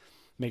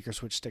Maker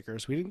Switch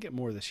stickers. We didn't get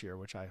more this year,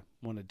 which I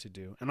wanted to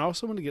do, and I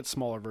also want to get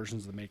smaller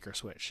versions of the Maker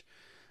Switch.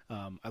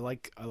 I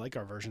like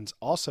our versions.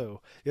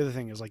 Also, the other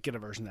thing is like get a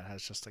version that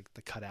has just like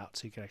the cutout,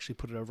 so you can actually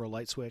put it over a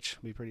light switch.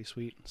 It'd be pretty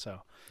sweet.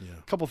 So,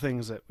 a couple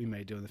things that we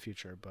may do in the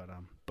future,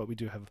 but we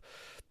do have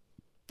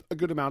a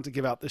good amount to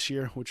give out this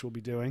year, which we'll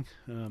be doing.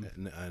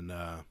 And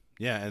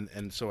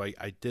so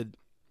I did.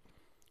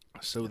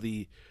 So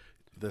the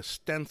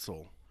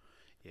stencil,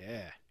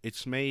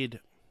 it's made.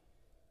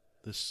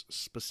 This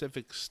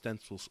specific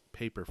stencil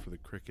paper for the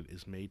Cricut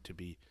is made to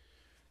be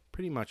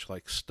pretty much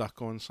like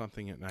stuck on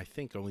something, and I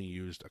think only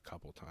used a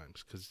couple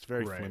times because it's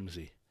very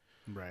flimsy.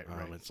 Right.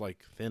 It's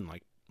like thin,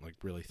 like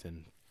really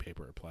thin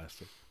paper or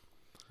plastic.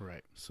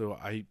 Right. So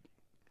I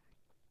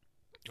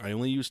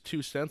only used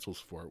 2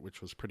 stencils for it,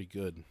 which was pretty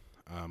good.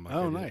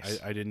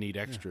 Nice. I didn't need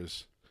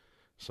extras,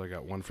 so I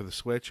got one for the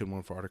Switch and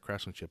one for Art of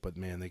Craftsmanship. But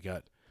man, they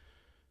got,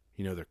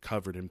 they're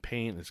covered in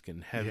paint. It's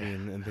getting heavy,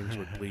 and things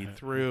would bleed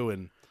through,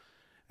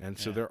 and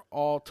so they're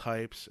all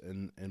types,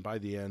 and by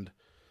the end,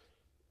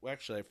 well,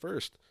 actually at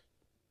first,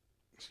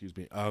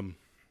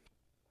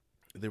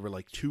 they were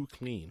like too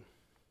clean.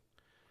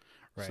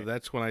 Right. So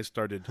that's when I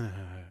started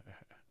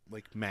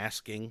like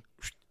masking,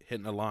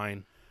 hitting a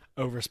line,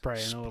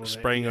 overspraying a little bit,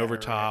 spraying over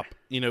top,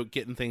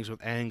 getting things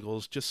with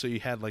angles, just so you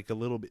had like a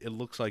little bit. It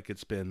looks like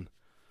it's been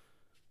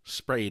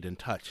sprayed and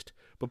touched.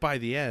 But by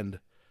the end,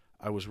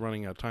 I was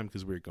running out of time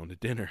because we were going to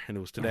dinner, and it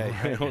was today.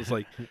 And I was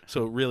like,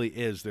 so it really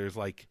is. There's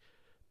like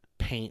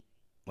paint,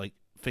 like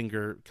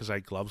finger, because I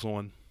had gloves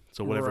on.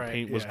 So whatever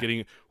paint was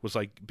getting was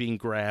like being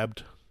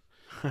grabbed.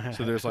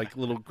 So there's like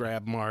little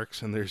grab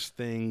marks, and there's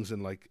things,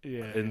 and like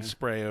and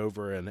spray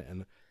over,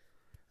 and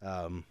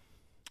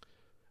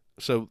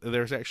so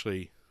there's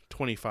actually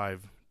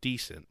 25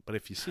 decent. But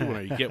if you see one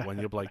or you get one,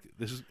 you'll be like,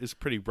 this is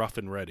pretty rough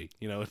and ready.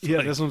 It's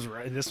like, this one's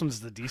right. This one's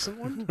the decent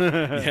one.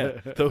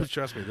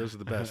 Trust me, those are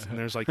the best. And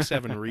there's like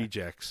 7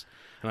 rejects,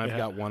 and I've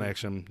got one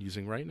actually I'm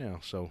using right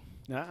now. So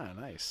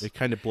nice. It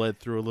kind of bled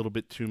through a little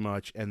bit too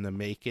much, and the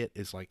make it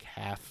is like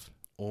half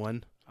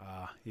on.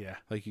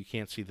 Like you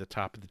can't see the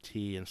top of the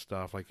T and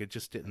stuff. Like it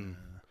just didn't.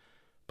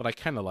 But I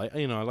kind of like,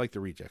 I like the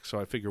rejects, so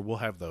I figure we'll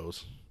have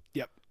those.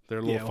 Yep, they're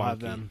a little funky. We'll have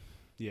them.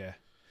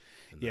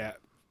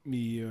 Me,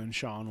 you, and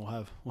Sean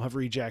will have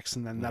rejects,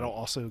 and then that'll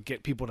also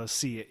get people to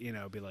see it.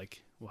 Be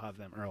like, we'll have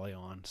them early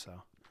on.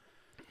 So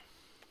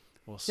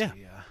we'll see.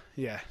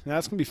 No,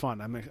 that's gonna be fun.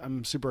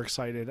 I'm super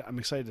excited. I'm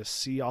excited to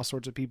see all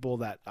sorts of people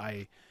that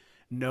I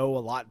know a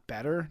lot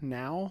better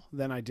now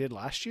than I did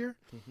last year.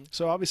 Mm-hmm.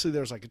 So obviously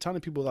there's like a ton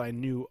of people that I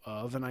knew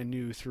of and I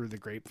knew through the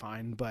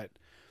grapevine, but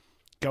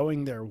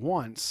going there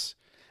once,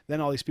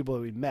 then all these people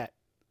that we met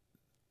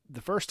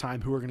the first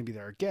time who are going to be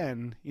there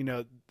again,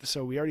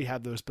 so we already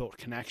have those built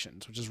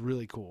connections, which is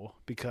really cool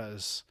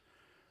because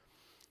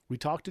we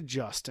talked to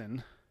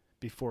Justin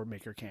before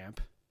Maker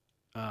Camp.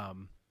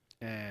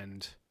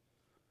 And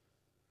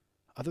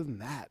other than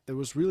that, there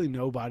was really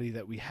nobody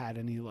that we had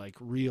any like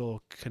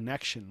real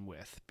connection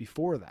with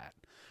before that,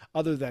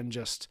 other than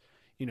just,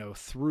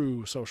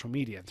 through social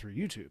media and through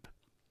YouTube.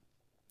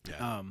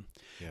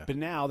 But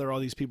now there are all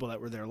these people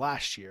that were there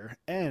last year,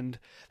 and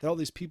there are all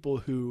these people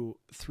who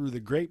through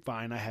the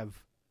grapevine I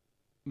have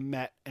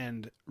met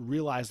and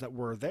realized that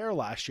were there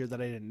last year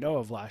that I didn't know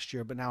of last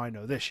year, but now I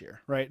know this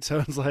year. Right. So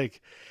it's like,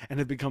 and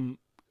have become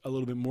a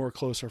little bit more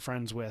closer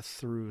friends with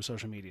through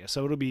social media.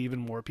 So it'll be even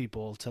more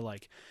people to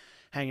like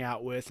hang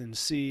out with and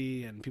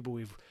see, and people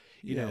we've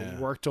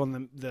worked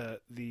on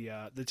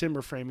the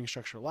timber framing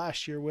structure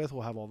last year with.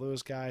 We'll have all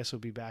those guys. So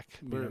we'll be back.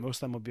 Most of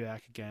them will be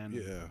back again.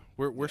 Yeah,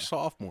 we're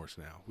sophomores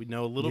now. We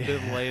know a little bit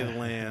of the lay of the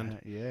land.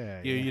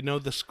 You know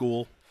the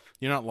school.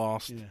 You're not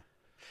lost. Yeah.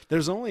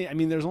 There's only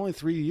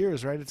 3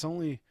 years, right? It's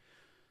only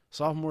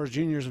sophomores,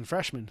 juniors, and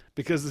freshmen,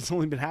 because it's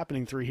only been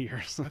happening 3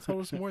 years. I thought it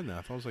was more than that.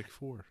 I thought it was like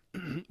 4.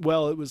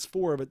 Well, it was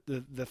 4, but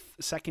the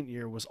second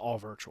year was all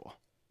virtual.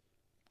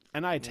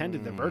 And I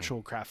attended the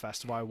virtual craft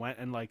festival. I went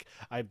and like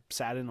I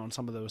sat in on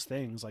some of those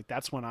things. Like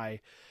that's when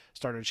I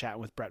started chatting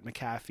with Brett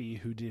McAfee,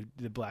 who did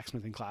the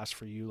blacksmithing class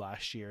for you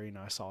last year. You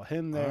know, I saw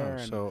him there.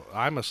 Oh, so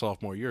I'm a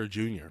sophomore. You're a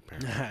junior,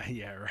 apparently.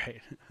 Yeah,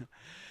 right.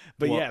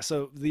 But Well- yeah,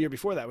 so the year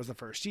before that was the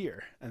first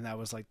year, and that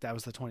was the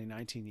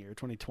 2019 year.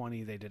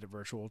 2020 they did it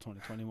virtual.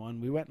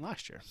 2021 we went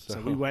last year.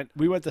 So we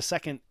went the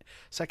second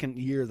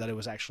year that it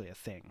was actually a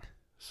thing.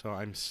 So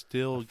I'm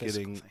still A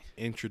physical getting thing.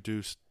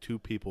 introduced to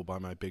people by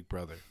my big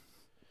brother.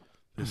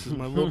 This is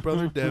my little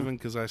brother Devin,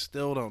 because I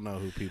still don't know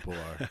who people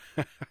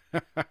are.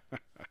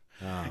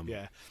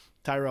 Yeah,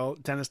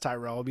 Dennis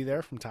Tyrell will be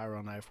there from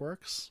Tyrell Knife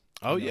Works.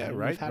 Oh You know yeah, him.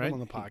 right. We've had right. him on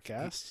the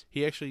podcast.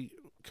 He actually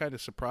kind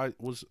of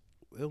was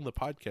in the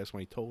podcast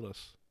when he told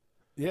us,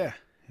 Yeah,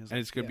 He was and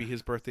like, it's going to yeah. be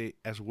his birthday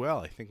as well.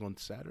 I think on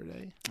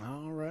Saturday.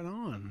 Oh, right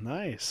on.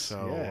 Nice.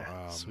 So,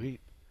 yeah,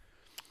 sweet.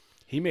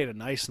 He made a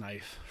nice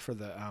knife for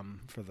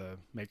the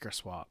maker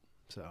swap.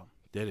 So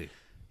Did he?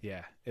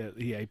 yeah,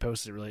 he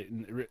posted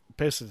it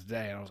posted it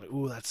today, and I was like,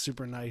 "Ooh, that's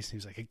super nice." He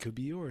was like, "It could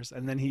be yours."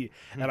 And then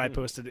I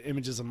posted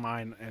images of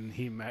mine, and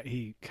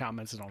he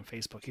commented on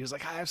Facebook. He was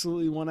like, "I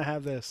absolutely want to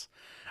have this."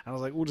 And I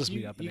was like, "We'll just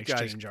meet up and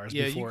exchange ours."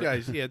 Yeah, before. you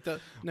guys. Yeah, no,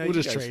 We'll you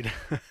just guys,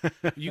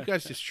 trade. You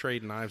guys just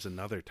trade knives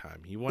another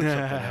time. You want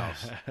something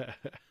else.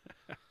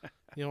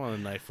 You don't want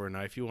a knife for a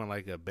knife. You want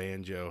like a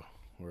banjo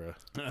or a.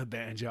 A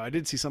banjo. I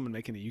did see someone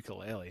making a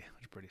ukulele,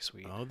 which is pretty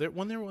sweet. Oh, there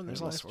one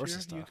There's all last sorts year,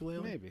 of stuff.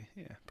 ukulele. Maybe,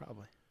 yeah,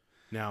 probably.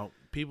 Now,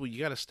 people, you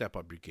got to step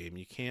up your game.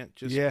 You can't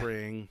just Yeah.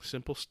 bring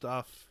simple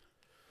stuff.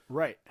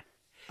 Right.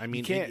 I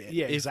mean, can't-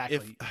 yeah,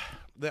 exactly.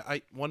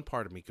 One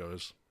part of me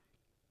goes,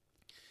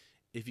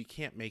 if you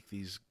can't make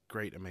these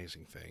great,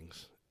 amazing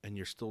things, and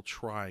you're still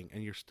trying,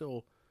 and you're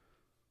still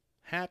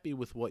happy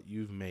with what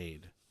you've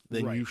made,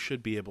 then Right. you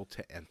should be able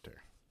to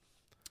enter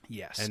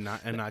Yes. and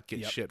not get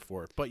Yep. shit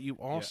for it. But you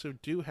also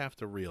do have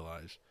to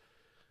realize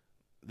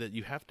that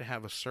you have to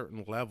have a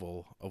certain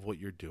level of what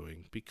you're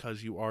doing,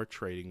 because you are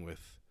trading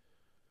with.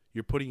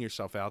 You're putting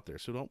yourself out there,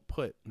 so don't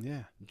put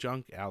Yeah.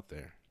 junk out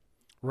there.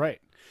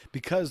 Right.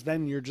 Because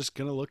then you're just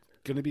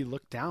gonna be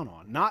looked down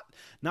on.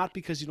 Not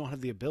because you don't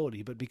have the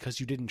ability, but because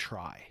you didn't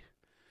try.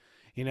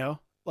 You know?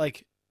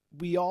 Like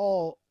we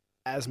all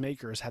as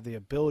makers have the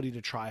ability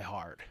to try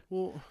hard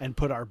Well, and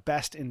put our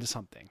best into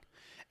something.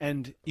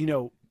 And you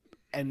know,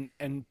 and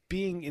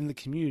being in the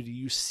community,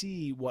 you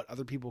see what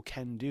other people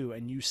can do,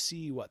 and you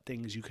see what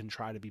things you can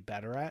try to be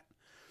better at.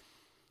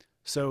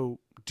 So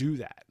do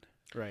that.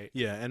 Right.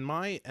 yeah,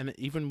 and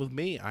even with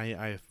me,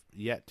 I've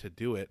yet to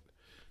do it,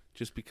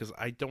 just because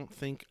I don't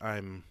think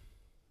I'm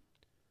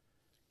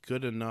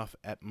good enough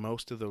at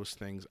most of those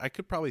things. I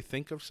could probably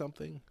think of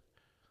something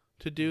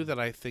to do that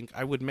I think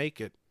I would make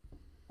it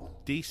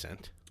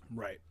decent.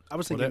 Right. I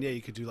was thinking, Whatever. yeah,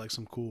 you could do like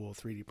some cool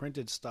 3D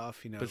printed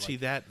stuff, you know. But like, see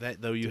that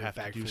though, you do a have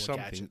to bag do full of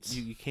something. gadgets.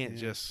 You can't Yeah.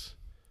 just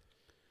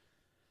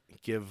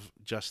give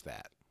just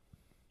that,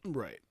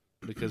 right.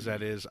 because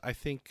that is, I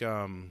think,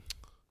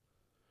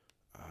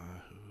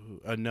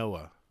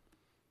 Noah.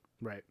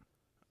 Right.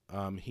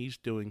 He's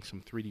doing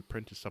some 3D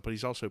printed stuff, but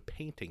he's also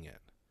painting it.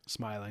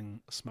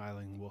 Smiling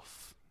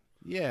wolf.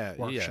 Yeah,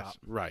 Workshop. yes,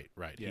 right.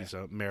 Yeah. He's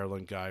a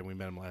Maryland guy. We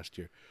met him last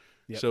year.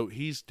 Yep. So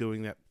he's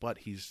doing that, but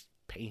he's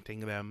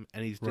painting them,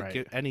 and he's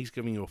Right. and he's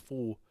giving you a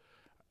full.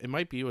 It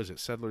might be, was it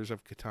Settlers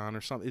of Catan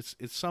or something?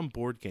 It's some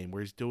board game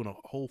where he's doing a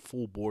whole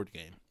full board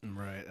game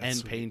Right.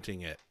 and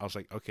painting it. I was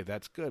like, okay,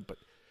 that's good, but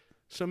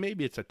so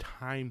maybe it's a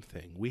time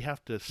thing. We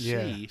have to see.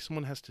 Yeah.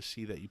 Someone has to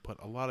see that you put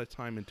a lot of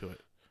time into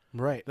it.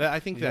 Right. I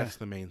think Yeah. that's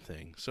the main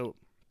thing. So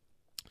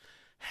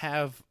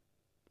have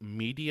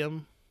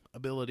medium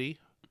ability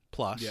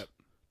plus Yep.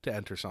 to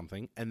enter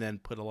something, and then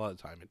put a lot of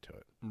time into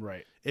it.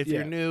 Right. If Yeah.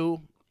 you're new,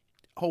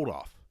 hold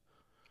off.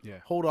 Yeah.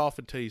 Hold off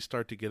until you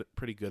start to get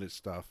pretty good at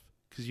stuff,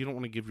 because you don't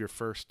want to give your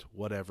first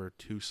whatever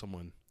to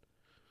someone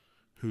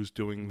who's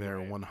doing their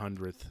Right.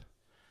 100th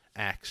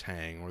axe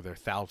hang or their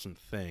 1000th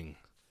thing,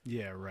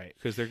 Yeah. Right.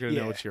 because they're going to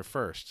know Yeah. it's your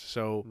first.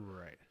 So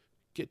Right.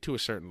 get to a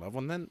certain level,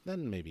 and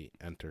then maybe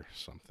enter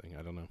something.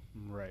 I don't know.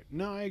 Right.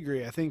 No, I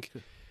agree. I think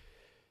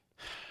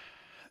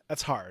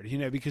that's hard, you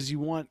know, because you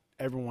want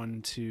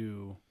everyone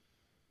to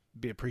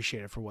be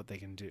appreciated for what they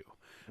can do.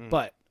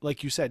 But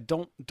like you said,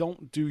 don't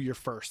do your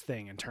first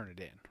thing and turn it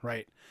in,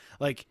 right?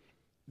 Like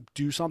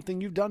do something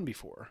you've done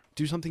before.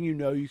 Do something you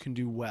know you can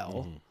do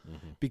well,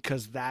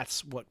 because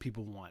that's what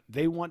people want.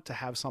 They want to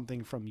have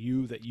something from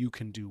you that you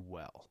can do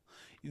well.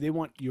 They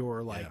want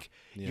your Yeah.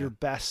 your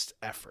best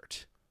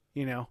effort,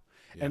 you know?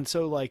 And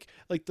so like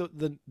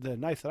the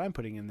knife that I'm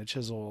putting in, the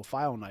chisel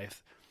file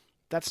knife,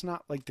 that's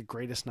not like the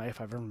greatest knife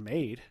I've ever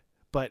made,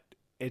 but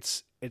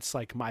it's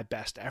like my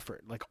best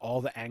effort. Like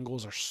all the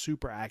angles are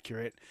super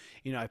accurate.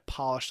 You know, I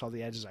polished all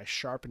the edges. I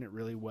sharpened it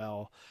really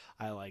well.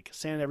 I like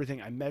sanded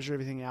everything. I measured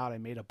everything out. I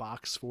made a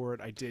box for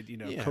it. I did, you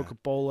know,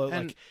 Coca-Cola.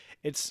 Like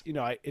it's, you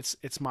know, I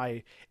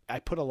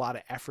put a lot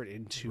of effort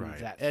into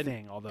that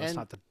thing, although it's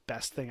not the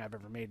best thing I've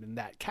ever made in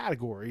that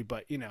category,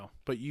 but you know.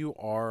 But you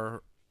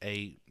are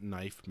a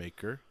knife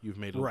maker. You've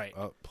made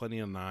plenty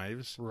of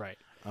knives. Right.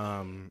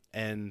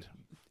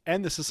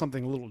 And this is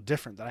something a little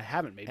different that I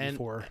haven't made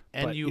before.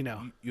 And but,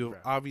 you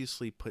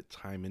obviously put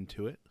time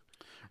into it.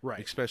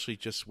 Right. Especially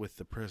just with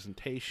the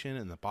presentation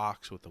and the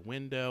box with the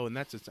window, and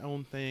that's its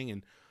own thing.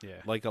 And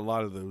like a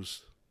lot of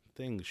those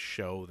things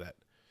show that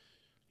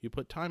you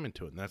put time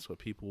into it, and that's what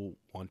people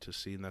want to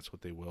see, and that's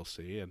what they will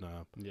see. And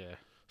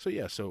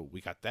so we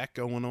got that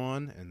going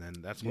on, and then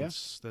that's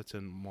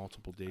in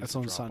multiple days. That's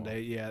on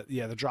Sunday.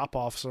 Yeah. The drop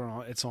offs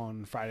are it's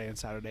on Friday and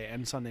Saturday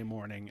and Sunday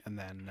morning, and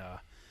then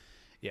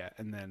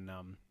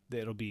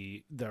it'll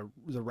be the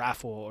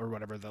raffle or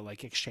whatever, the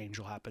like exchange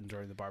will happen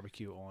during the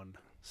barbecue on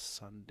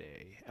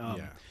Sunday.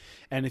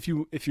 And if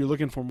you're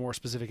looking for more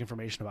specific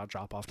information about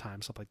drop off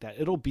time, stuff like that,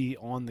 it'll be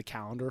on the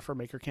calendar for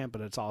Maker Camp, but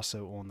it's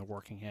also on the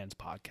Working Hands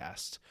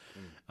podcast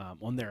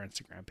on their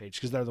Instagram page,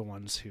 because they're the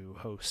ones who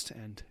host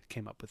and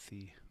came up with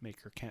the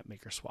Maker Camp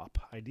Maker Swap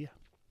idea.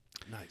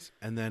 Nice.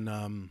 And then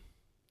I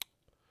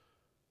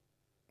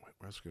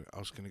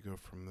was gonna go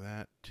from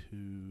that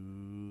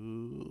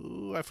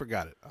to I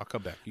forgot it. I'll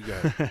come back. You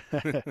got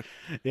it.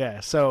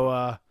 Yeah.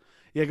 So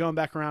going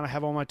back around, I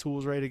have all my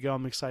tools ready to go.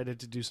 I'm excited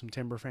to do some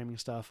timber framing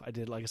stuff.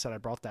 Like I said, I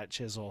brought that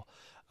chisel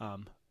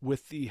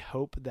with the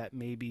hope that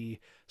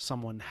maybe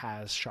someone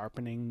has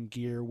sharpening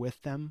gear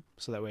with them,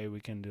 so that way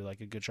we can do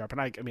like a good sharpen.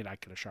 I mean, I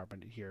could have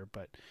sharpened it here,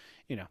 but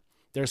you know,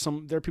 there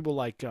are people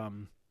like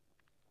Cow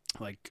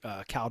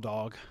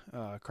Dog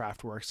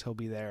Craftworks. He'll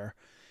be there.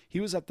 He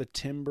was at the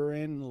Timber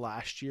Inn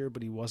last year,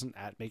 but he wasn't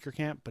at Maker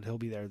Camp. But he'll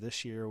be there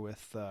this year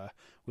with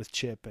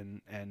Chip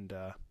and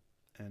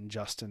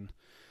Justin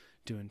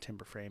doing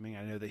timber framing.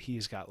 I know that he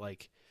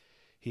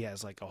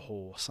has like a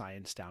whole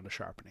science down to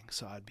sharpening.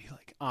 So I'd be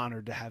like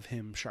honored to have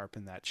him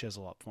sharpen that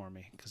chisel up for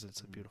me, because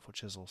it's a beautiful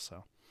chisel.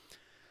 So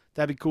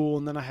that'd be cool.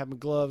 And then I have my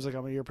gloves. I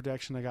got my ear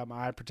protection. I got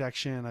my eye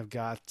protection.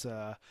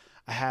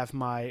 I have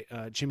my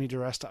Jimmy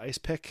DiResta ice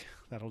pick.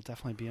 That'll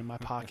definitely be in my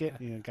pocket.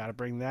 You know, got to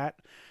bring that.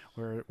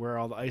 Where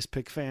all the ice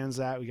pick fans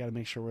at? We got to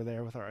make sure we're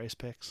there with our ice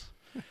picks.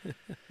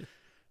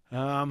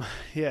 What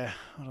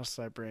else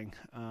did I bring?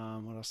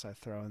 What else did I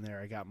throw in there?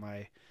 I got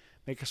my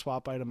Maker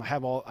Swap item. I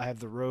have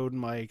the Rode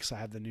mics. I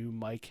have the new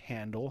mic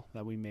handle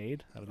that we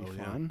made. That'll be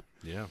fun.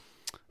 Yeah.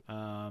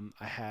 I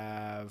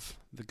have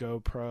the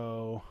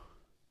GoPro.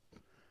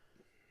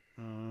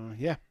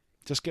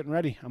 Just getting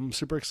ready. I'm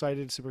super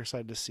excited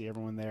to see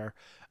everyone there.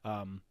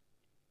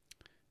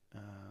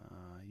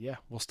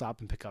 We'll stop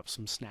and pick up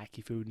some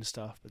snacky food and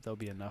stuff, but there'll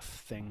be enough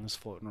things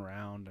floating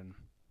around, and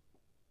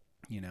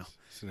you know,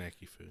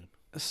 snacky food,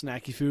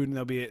 and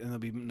there'll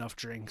be enough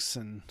drinks,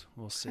 and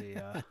we'll see.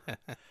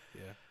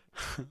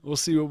 We'll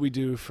see what we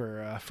do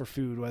for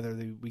food, whether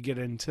we get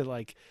into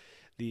like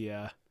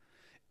the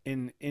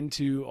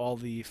into all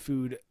the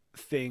food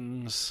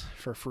things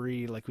for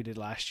free like we did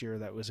last year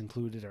that was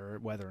included, or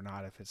whether or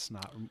not, if it's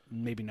not,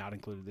 maybe not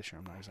included this year,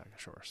 I'm not exactly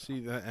sure. So.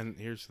 See that, and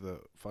here's the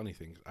funny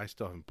thing: I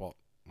still haven't bought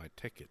my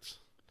tickets.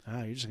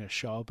 Oh, you're just gonna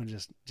show up and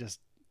just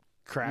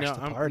crash the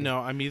party?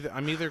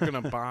 I'm either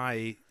gonna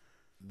buy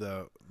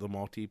the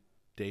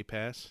multi-day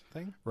pass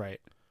thing, right,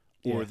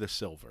 or the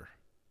silver.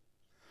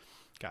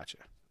 Gotcha.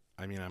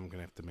 I mean, I'm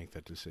gonna have to make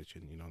that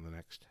decision, in the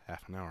next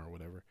half an hour or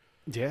whatever.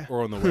 Yeah.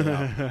 Or on the way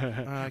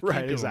up.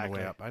 Right, exactly. On the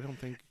way up. I don't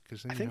think,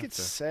 because I think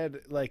it's said,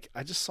 like,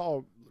 I just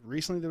saw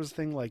recently there was a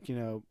thing like,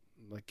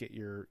 like get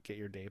your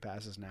day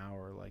passes now,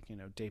 or like,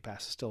 day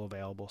pass is still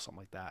available,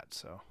 something like that.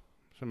 So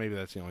maybe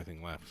that's the only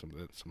thing left. So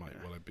that's what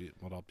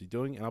I'll be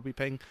doing, and I'll be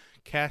paying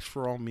cash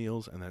for all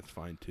meals, and that's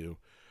fine too.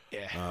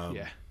 Yeah.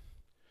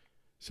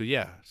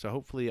 So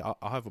hopefully I'll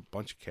have a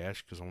bunch of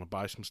cash, because I want to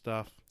buy some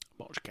stuff.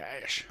 Bunch of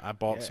cash. I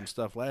bought some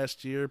stuff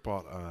last year.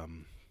 Bought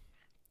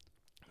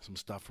some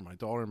stuff for my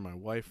daughter and my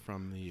wife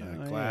from the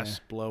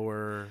glass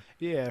blower.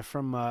 Yeah,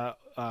 from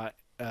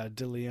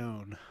De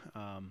Leon.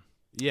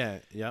 Yeah.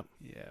 Yep.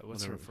 Yeah.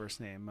 What's her first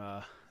name?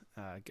 I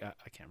can't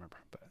remember.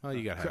 But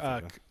you got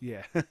half.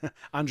 Yeah,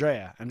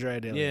 Andrea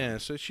De Leon. Yeah.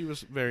 So she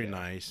was very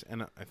nice,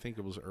 and I think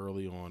it was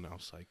early on. I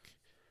was like,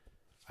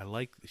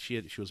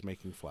 she was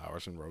making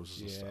flowers and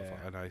roses and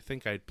stuff, and I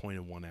think I'd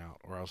pointed one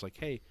out, or I was like,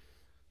 hey,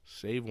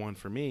 save one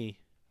for me.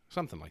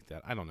 Something like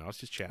that. I don't know. I was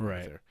just chatting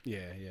with her.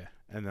 Yeah.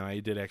 And then I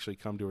did actually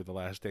come to her the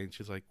last day, and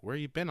she's like, where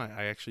you been?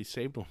 I actually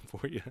saved one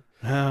for you.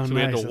 Oh, so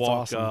we had to That's walk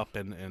awesome. up,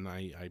 and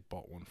I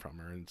bought one from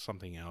her and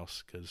something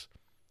else, because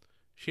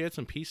she had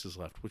some pieces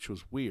left, which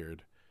was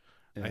weird.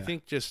 Yeah. I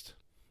think that's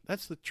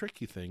the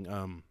tricky thing.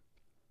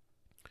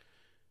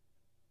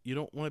 You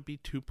don't want to be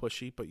too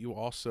pushy, but you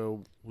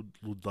also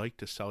would like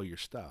to sell your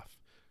stuff.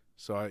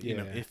 So,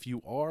 if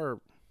you are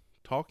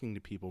talking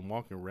to people and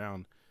walking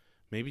around,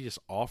 maybe just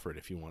offer it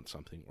if you want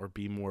something, or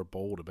be more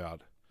bold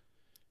about,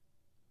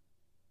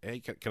 hey,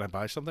 can I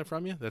buy something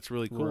from you? That's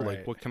really cool. Right.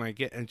 Like, what can I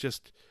get? And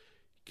just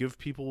give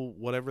people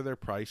whatever their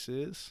price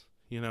is.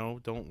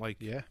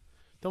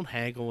 Don't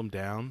haggle them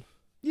down.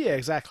 Yeah,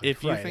 exactly.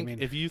 If you right.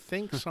 think if you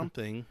think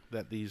something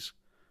that these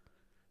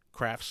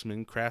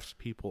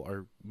craftspeople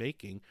are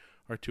making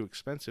are too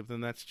expensive,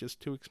 then that's just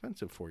too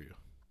expensive for you.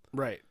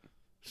 Right.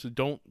 So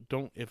don't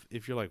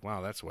if you're like,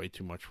 wow, that's way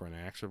too much for an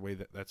axe, or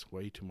that's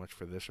way too much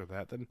for this or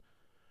that, then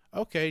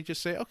okay,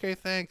 just say, okay,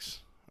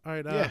 thanks. All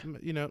right,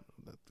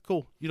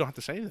 cool. You don't have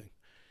to say anything.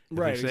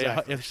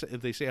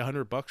 If they say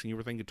 $100 and you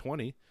were thinking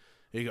 20,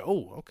 you go,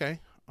 oh, okay,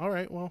 all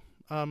right, well,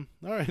 all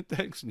right,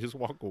 thanks, and just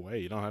walk away.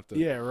 You don't have to.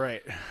 Yeah,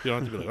 right. You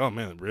don't have to be like, oh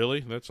man,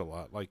 really? That's a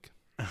lot. Like,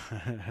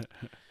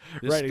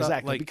 right,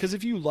 exactly. Because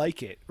if you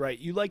like it, right,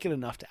 you like it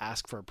enough to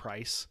ask for a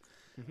price,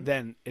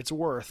 then it's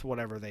worth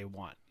whatever they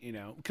want.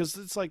 Because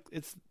it's like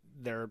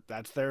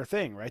that's their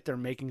thing, right? They're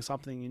making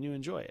something and you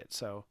enjoy it,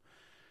 so.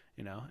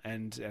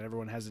 And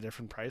everyone has a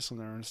different price on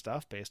their own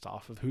stuff based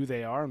off of who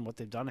they are and what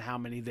they've done, how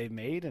many they've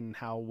made, and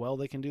how well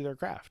they can do their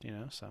craft.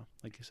 So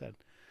like you said,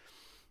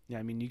 yeah,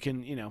 I mean, you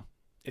can,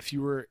 if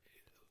you were,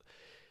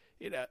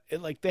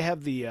 like they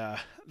have the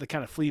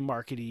kind of flea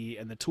market-y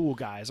and the tool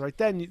guys, right?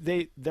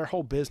 Then their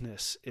whole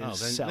business is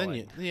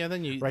selling.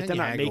 Right, they're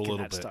not making a little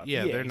that bit. stuff.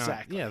 Yeah, they're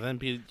exactly. not. Yeah,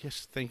 then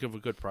just think of a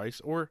good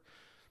price. Or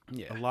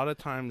a lot of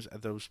times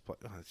at those,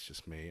 it's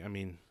just me. I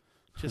mean,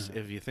 just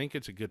if you think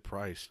it's a good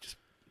price, just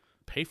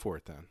pay for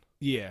it then.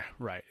 Yeah,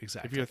 right,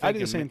 exactly. If you're I do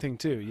the same thing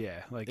too.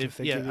 Yeah, like if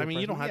they give you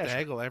you don't have to sure.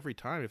 haggle every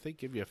time. If they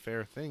give you a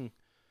fair thing,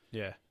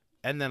 yeah.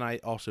 And then I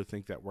also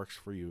think that works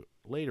for you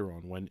later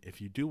on if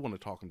you do want to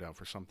talk them down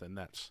for something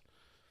that's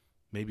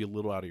maybe a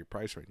little out of your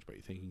price range, but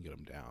you think you can get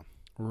them down.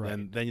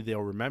 Right. Then they'll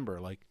remember,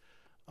 like,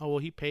 oh well,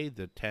 he paid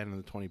the $10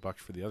 and the $20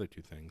 for the other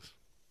two things.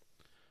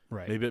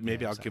 Right.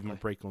 Maybe I'll give him a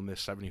break on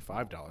this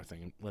 $75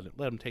 thing and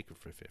let him take it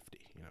for $50.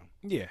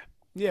 Yeah.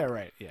 Yeah.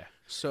 Right. Yeah.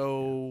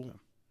 So.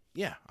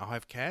 Yeah, I'll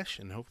have cash,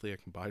 and hopefully I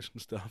can buy some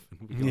stuff,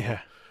 and we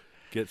can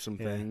get some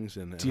things.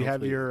 And do you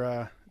have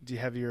your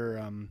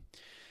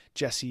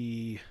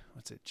Jesse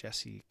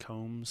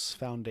Combs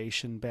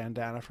Foundation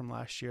bandana from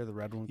last year, the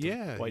red one with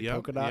the white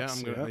polka dots?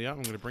 I'm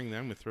gonna bring that.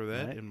 I'm gonna throw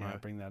that in my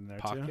bring that in there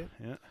pocket.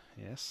 Too. Yeah,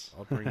 yes.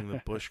 I'll bring the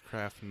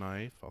bushcraft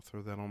knife. I'll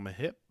throw that on my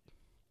hip.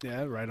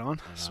 Yeah, right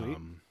on. Sweet.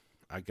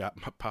 I got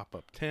my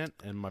pop-up tent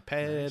and my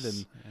pad,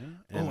 nice.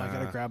 and I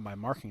gotta grab my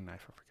marking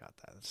knife. I forgot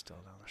that. It's still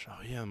down the shop.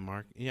 Oh yeah, I'm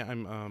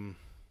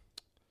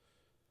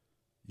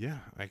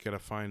I gotta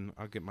find.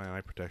 I'll get my eye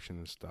protection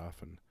and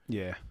stuff, and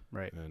yeah,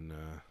 right. And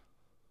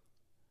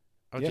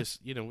we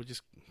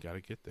just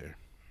gotta get there.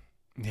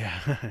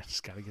 Yeah,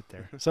 just gotta get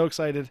there. So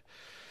excited.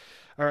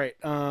 All right,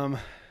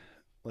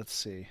 let's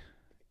see.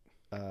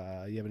 You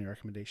have any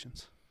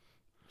recommendations?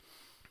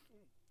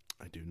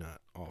 I do not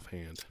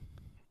offhand.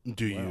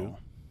 Do you?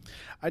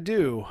 I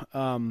do.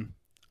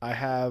 I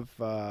have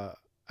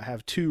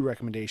two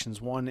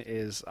recommendations. One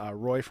is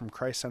Roy from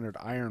Christ-Centered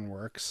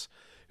Ironworks,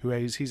 who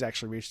he's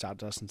actually reached out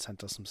to us and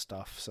sent us some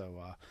stuff.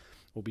 So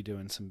we'll be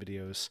doing some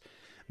videos,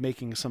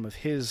 making some of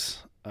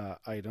his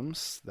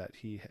items that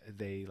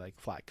they like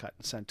flat cut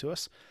and sent to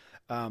us.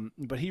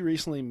 But he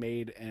recently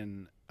made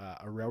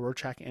a railroad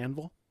track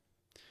anvil.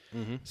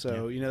 Mm-hmm.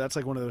 So that's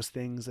like one of those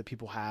things that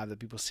people have that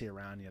people see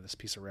around. This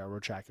piece of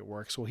railroad track, it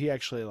works. Well, he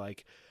actually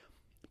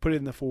put it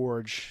in the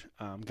forge,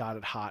 got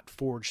it hot,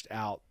 forged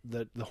out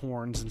the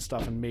horns and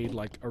stuff, and made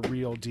like a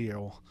real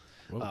deal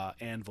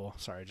anvil.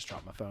 Sorry, I just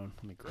dropped my phone.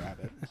 Let me grab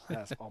it. It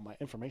has all my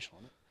information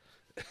on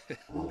it.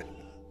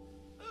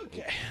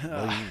 Okay.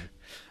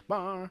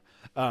 But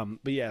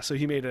yeah, so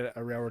he made a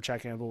railroad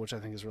track anvil, which I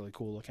think is really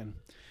cool looking.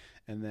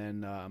 And then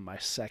my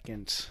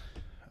second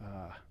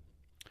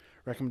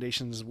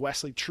recommendation is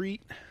Wesley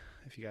Treat.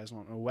 If you guys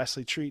don't know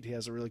Wesley Treat, he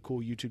has a really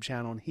cool YouTube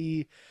channel, and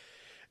he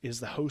is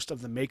the host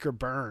of the Maker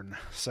Burn.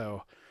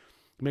 So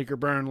Maker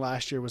Burn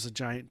last year was a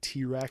giant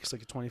T-Rex,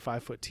 like a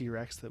 25-foot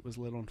T-Rex that was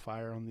lit on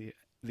fire on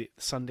the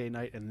Sunday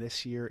night, and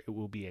this year it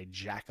will be a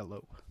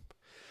jackalope.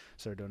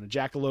 So they're doing a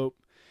jackalope,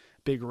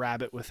 big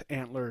rabbit with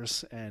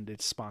antlers, and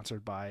it's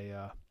sponsored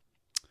by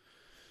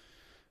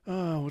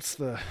what's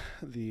the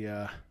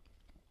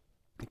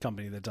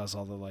company that does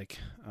all the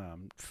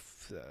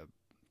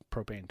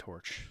propane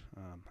torch?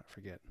 I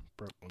forget.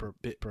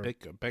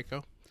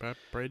 Beko?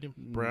 Brady?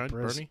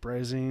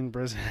 Brazine.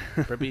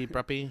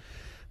 Bruppy.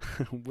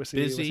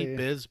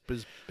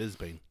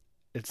 Bizbane.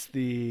 It's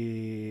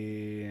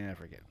I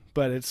forget.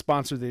 But it's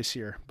sponsored this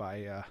year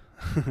by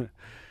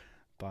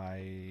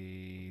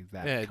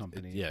that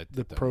company.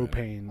 The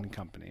propane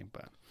company.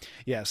 But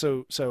yeah,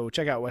 so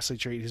check out Wesley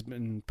Treat. He's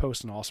been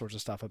posting all sorts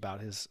of stuff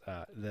about his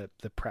the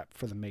prep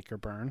for the Maker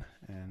Burn.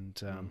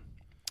 And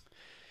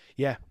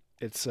yeah.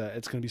 It's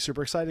going to be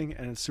super exciting,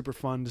 and it's super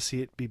fun to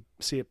see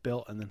it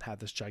built and then have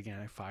this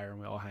gigantic fire, and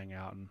we all hang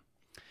out and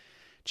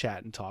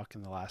chat and talk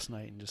in the last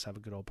night and just have a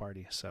good old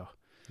party. So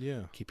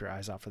yeah, keep your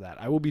eyes out for that.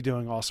 I will be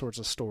doing all sorts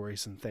of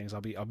stories and things.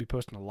 I'll be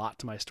posting a lot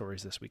to my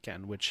stories this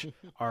weekend, which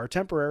are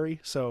temporary.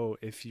 So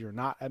if you're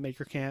not at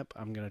Maker Camp,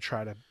 I'm going to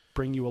try to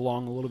bring you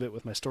along a little bit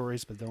with my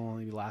stories, but they'll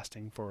only be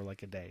lasting for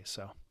like a day.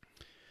 So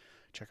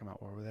check them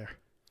out while we're there.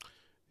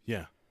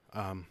 Yeah.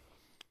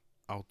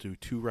 I'll do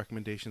 2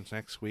 recommendations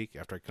next week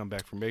after I come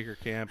back from Maker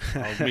Camp.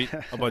 I'll meet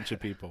a bunch of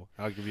people.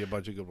 I'll give you a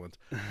bunch of good ones.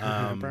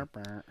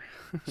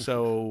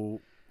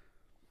 So,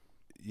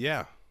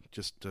 yeah,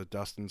 just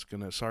Dustin's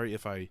going to... Sorry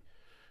if I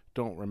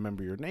don't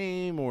remember your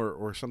name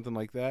or something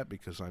like that,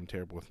 because I'm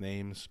terrible with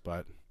names,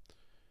 but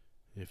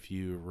if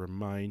you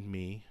remind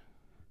me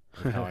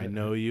of how I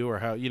know you or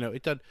how...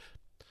 it does...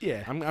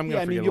 Yeah. I'm going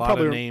to forget a lot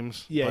of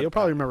names. Yeah, you'll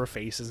probably remember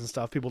faces and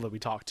stuff, people that we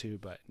talk to,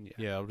 but...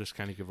 Yeah, I'll just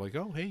kind of give like,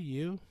 oh, hey,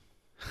 you...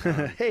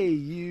 hey,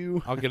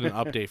 you. I'll get an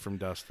update from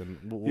Dustin.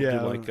 We'll do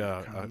like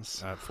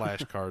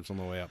flashcards on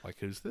the way up. Like,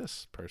 who's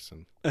this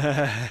person? Do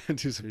some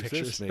who's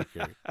pictures. this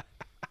maker?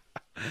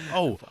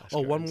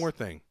 One more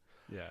thing.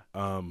 Yeah.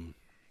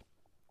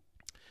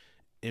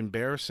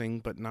 Embarrassing,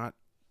 but not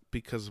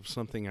because of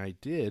something I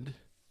did,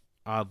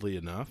 oddly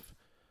enough.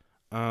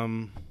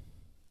 So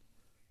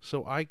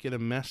I get a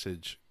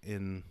message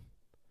in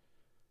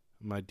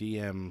my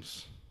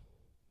DMs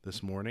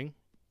this morning.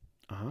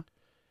 Uh-huh.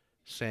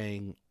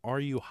 Saying, "Are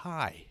you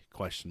high?" ?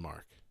 Like,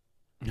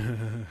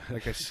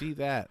 I see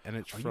that, and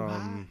it's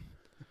from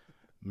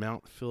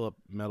Mount Phillip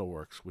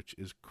Metalworks, which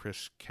is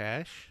Chris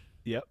Cash.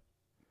 Yep.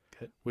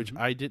 Good. Which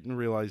I didn't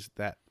realize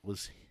that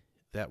was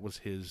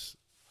his,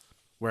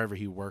 wherever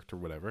he worked or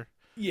whatever.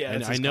 Yeah,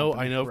 and I know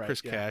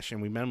Chris Cash,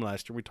 and we met him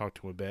last year. We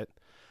talked to him a bit,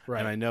 right?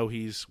 And I know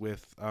he's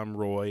with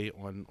Roy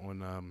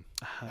on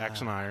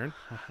Axe and Iron,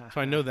 so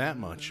I know that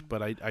much.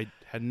 But I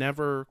had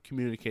never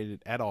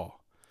communicated at all.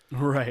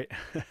 Right.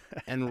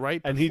 And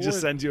and he just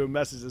sends you a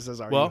message that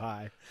says, "Are you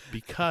high?"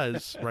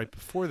 Because right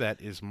before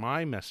that is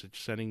my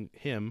message sending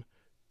him,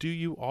 "Do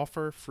you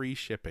offer free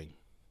shipping?"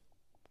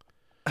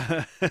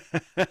 At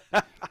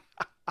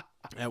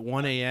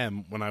 1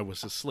 a.m. when I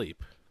was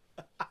asleep.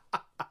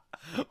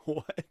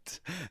 What?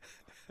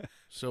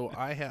 So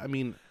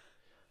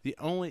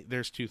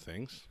there's 2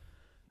 things.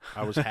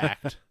 I was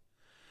hacked.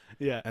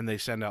 Yeah. And they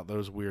send out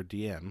those weird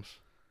DMs.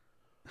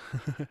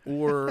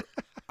 Or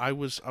I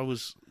was on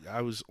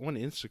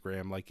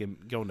Instagram, like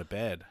going to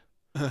bed,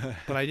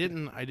 but I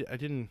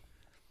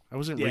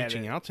wasn't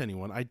reaching out to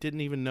anyone. I didn't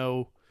even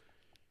know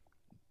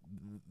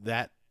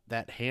that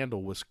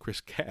handle was Chris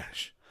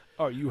Cash.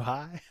 Are you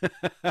high?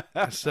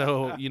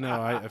 So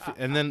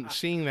and then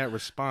seeing that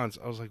response,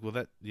 I was like, well,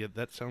 that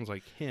sounds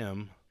like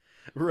him.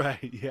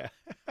 Right. Yeah.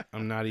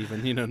 I'm not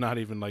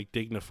even like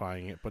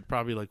dignifying it, but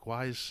probably like,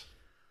 why is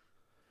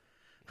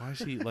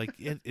he like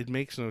it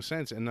makes no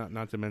sense. And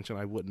not to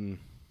mention,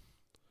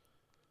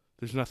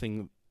 there's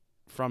nothing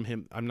from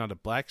him. I'm not a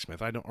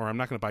blacksmith. I'm not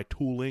going to buy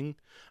tooling.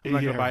 I'm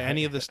not going to buy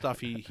any of the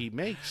stuff he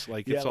makes.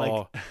 Like, it's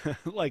all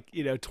like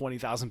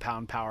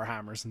 20,000-pound power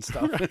hammers and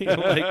stuff. Right?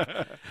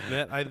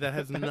 Like that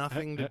has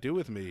nothing to do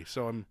with me.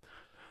 So I'm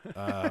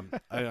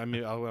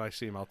when I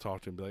see him, I'll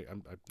talk to him. Be like,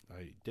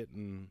 I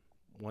didn't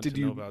want to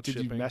know about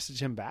shipping. Did you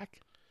message him back?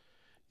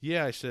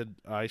 Yeah, I said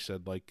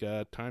like,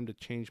 time to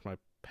change my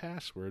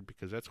password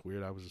because that's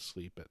weird. I was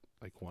asleep at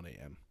like 1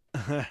 a.m.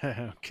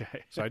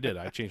 Okay. So I did.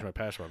 I changed my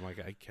password. I'm like,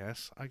 I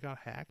guess I got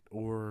hacked,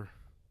 or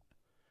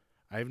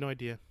I have no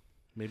idea.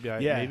 Maybe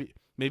I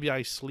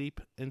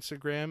sleep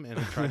Instagram and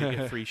I try to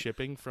get free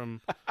shipping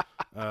from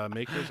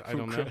makers. I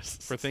don't know,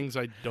 for things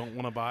I don't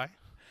want to buy.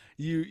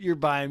 You're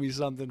buying me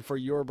something for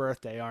your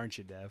birthday, aren't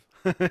you, Dev?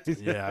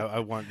 Yeah, I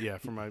want. Yeah,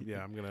 for my.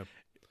 Yeah, I'm gonna.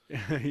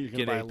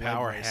 Get a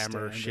power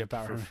hammer shipped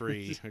for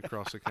free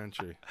across the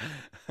country.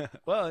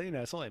 Well,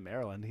 it's only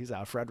Maryland. He's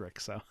out Frederick,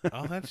 so.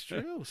 Oh, that's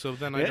true. So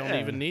then I don't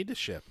even need to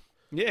ship.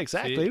 Yeah,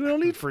 exactly. See? We don't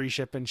need free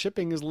shipping.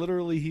 Shipping is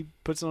literally he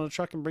puts it on a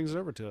truck and brings it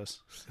over to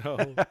us.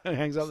 So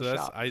hangs out the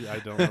shop. I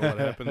don't know what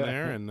happened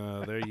there, and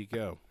there you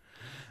go.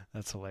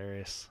 That's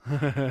hilarious.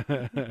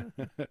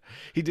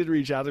 He did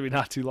reach out to me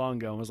not too long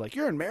ago and was like,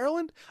 "You're in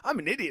Maryland? I'm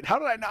an idiot. How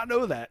did I not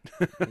know that?"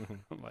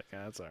 I'm like,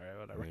 that's all right,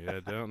 whatever.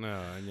 Yeah, I don't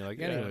know. And you're like,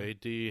 anyway,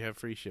 do you have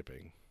free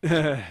shipping?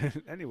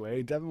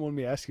 Anyway, Devin wanted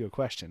me to ask you a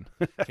question.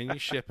 Can you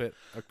ship it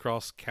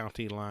across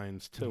county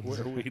lines to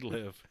where we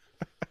live?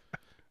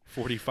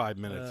 45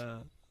 minutes.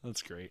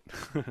 That's great.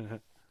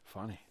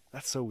 Funny.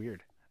 That's so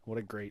weird. What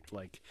a great,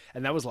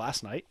 and that was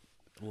last night?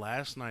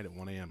 Last night at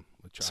 1 a.m.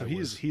 So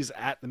he's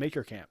at the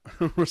Maker Camp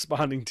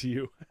responding to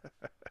you.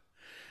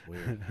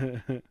 Weird.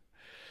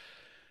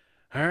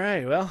 All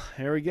right, well,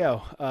 here we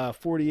go.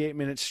 48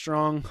 minutes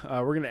strong.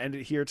 We're going to end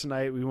it here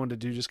tonight. We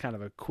wanted to do just kind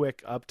of a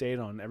quick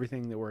update on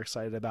everything that we're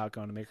excited about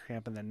going to Maker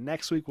Camp. And then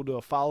next week we'll do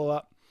a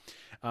follow-up.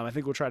 I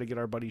think we'll try to get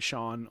our buddy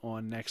Sean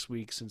on next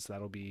week, since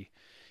that'll be,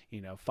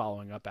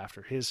 following up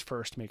after his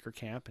first Maker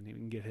Camp, and he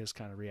can get his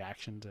kind of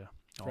reaction to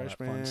all that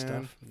fun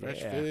stuff.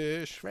 Fresh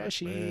fish.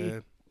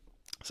 Freshy.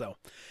 So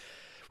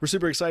we're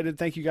super excited.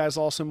 Thank you guys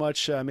all so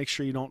much. Make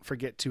sure you don't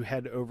forget to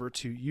head over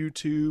to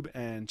YouTube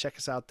and check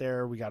us out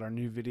there. We got our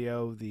new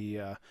video,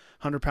 the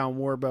 100-pound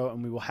warboat,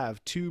 and we will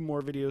have 2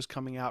 more videos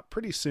coming out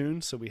pretty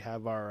soon. So we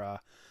have our,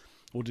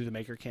 we'll do the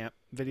Maker Camp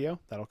video.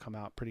 That'll come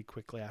out pretty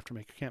quickly after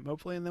Maker Camp,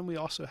 hopefully. And then we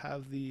also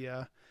have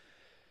the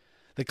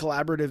the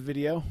collaborative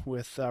video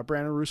with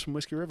Brandon Roos from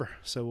Whiskey River.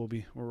 So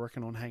we're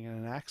working on hanging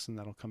an axe, and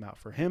that'll come out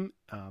for him.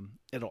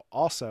 It'll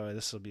also,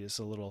 this will be just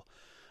a little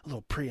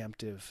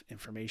preemptive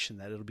information,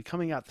 that it'll be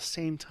coming out the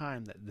same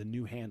time that the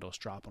new handles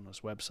drop on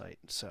his website.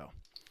 So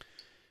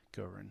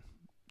go over and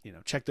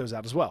check those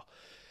out as well,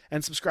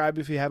 and subscribe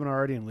if you haven't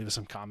already, and leave us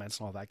some comments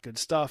and all that good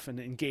stuff, and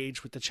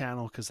engage with the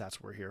channel, because that's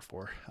what we're here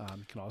for.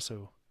 You can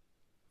also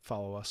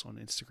follow us on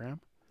Instagram.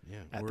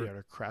 Yeah, at The Art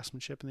of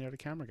Craftsmanship and The Art of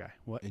Camera Guy.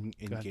 What?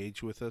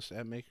 Engage with us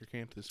at Maker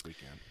Camp this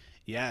weekend.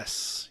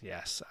 Yes,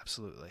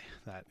 absolutely.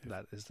 That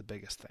is the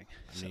biggest thing.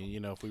 I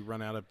mean, if we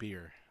run out of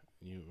beer,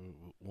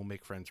 we'll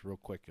make friends real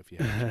quick if you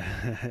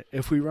have.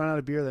 If we run out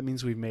of beer, that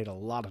means we've made a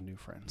lot of new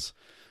friends.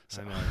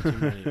 So. I know, too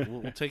many.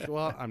 We'll take.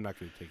 Well, I'm not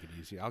going to take it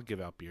easy. I'll give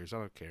out beers. I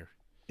don't care.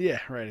 Yeah,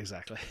 right.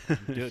 Exactly.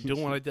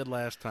 Doing what I did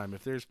last time.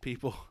 If there's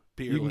people,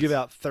 beerless, you can give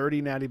out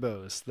 30 Natty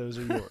Bows. Those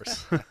are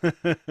yours.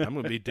 I'm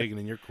going to be digging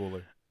in your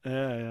cooler.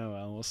 Yeah,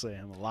 well, we'll see.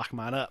 I'm going to lock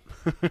mine up.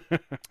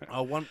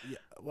 Well,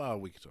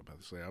 we can talk about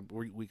this later.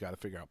 We got to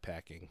figure out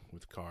packing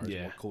with cars,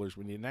 what coolers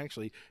we need. And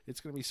actually,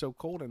 it's going to be so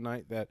cold at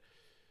night that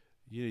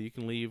you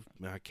can leave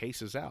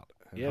cases out.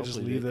 And just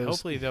leave those.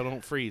 Hopefully they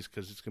don't freeze,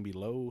 because it's going to be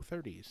low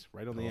 30s,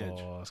 right on the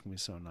edge. Oh, it's going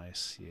to be so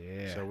nice.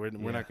 Yeah. So we're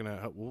not going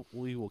to.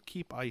 We will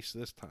keep ice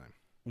this time.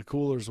 The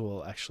coolers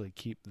will actually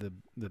keep the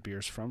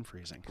beers from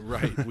freezing.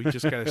 Right. We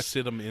just got to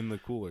sit them in the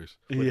coolers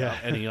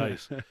without any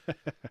ice.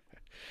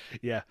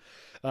 Yeah.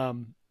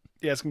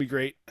 It's gonna be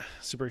great.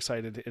 Super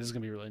excited. It is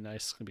gonna be really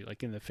nice. It's gonna be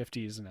like in the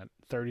 50s and at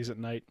 30s at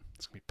night.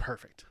 It's gonna be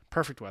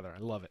perfect weather. I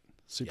love it.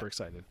 Super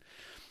excited.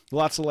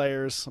 Lots of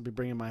layers. I'll be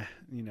bringing my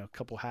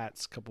couple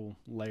hats, couple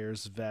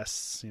layers,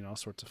 vests, all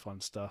sorts of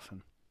fun stuff,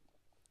 and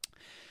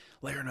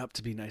layering up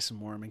to be nice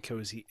and warm and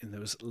cozy in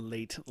those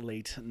late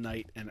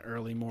night and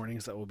early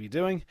mornings that we'll be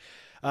doing.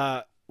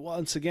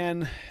 Once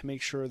again,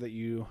 make sure that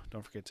you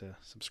don't forget to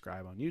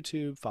subscribe on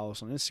YouTube, follow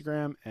us on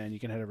Instagram, and you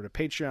can head over to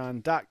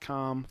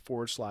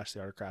patreon.com/The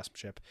Art of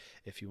Craftsmanship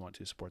if you want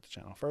to support the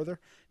channel further.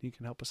 You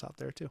can help us out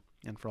there too.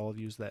 And for all of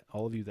you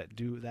that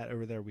do that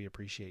over there, we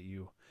appreciate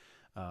you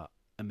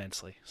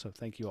immensely. So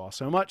thank you all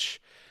so much.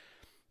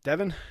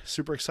 Devin,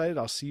 super excited.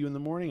 I'll see you in the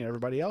morning, and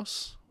everybody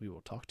else, we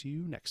will talk to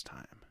you next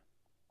time.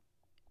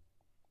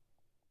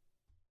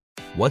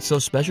 What's so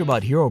special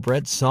about Hero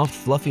Bread's soft,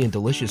 fluffy, and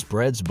delicious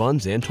breads,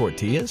 buns, and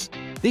tortillas?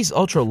 These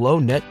ultra-low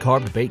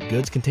net-carb baked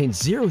goods contain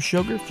zero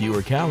sugar,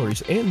 fewer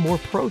calories, and more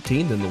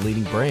protein than the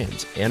leading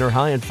brands, and are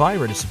high in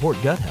fiber to support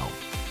gut health.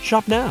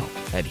 Shop now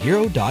at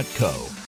Hero.co.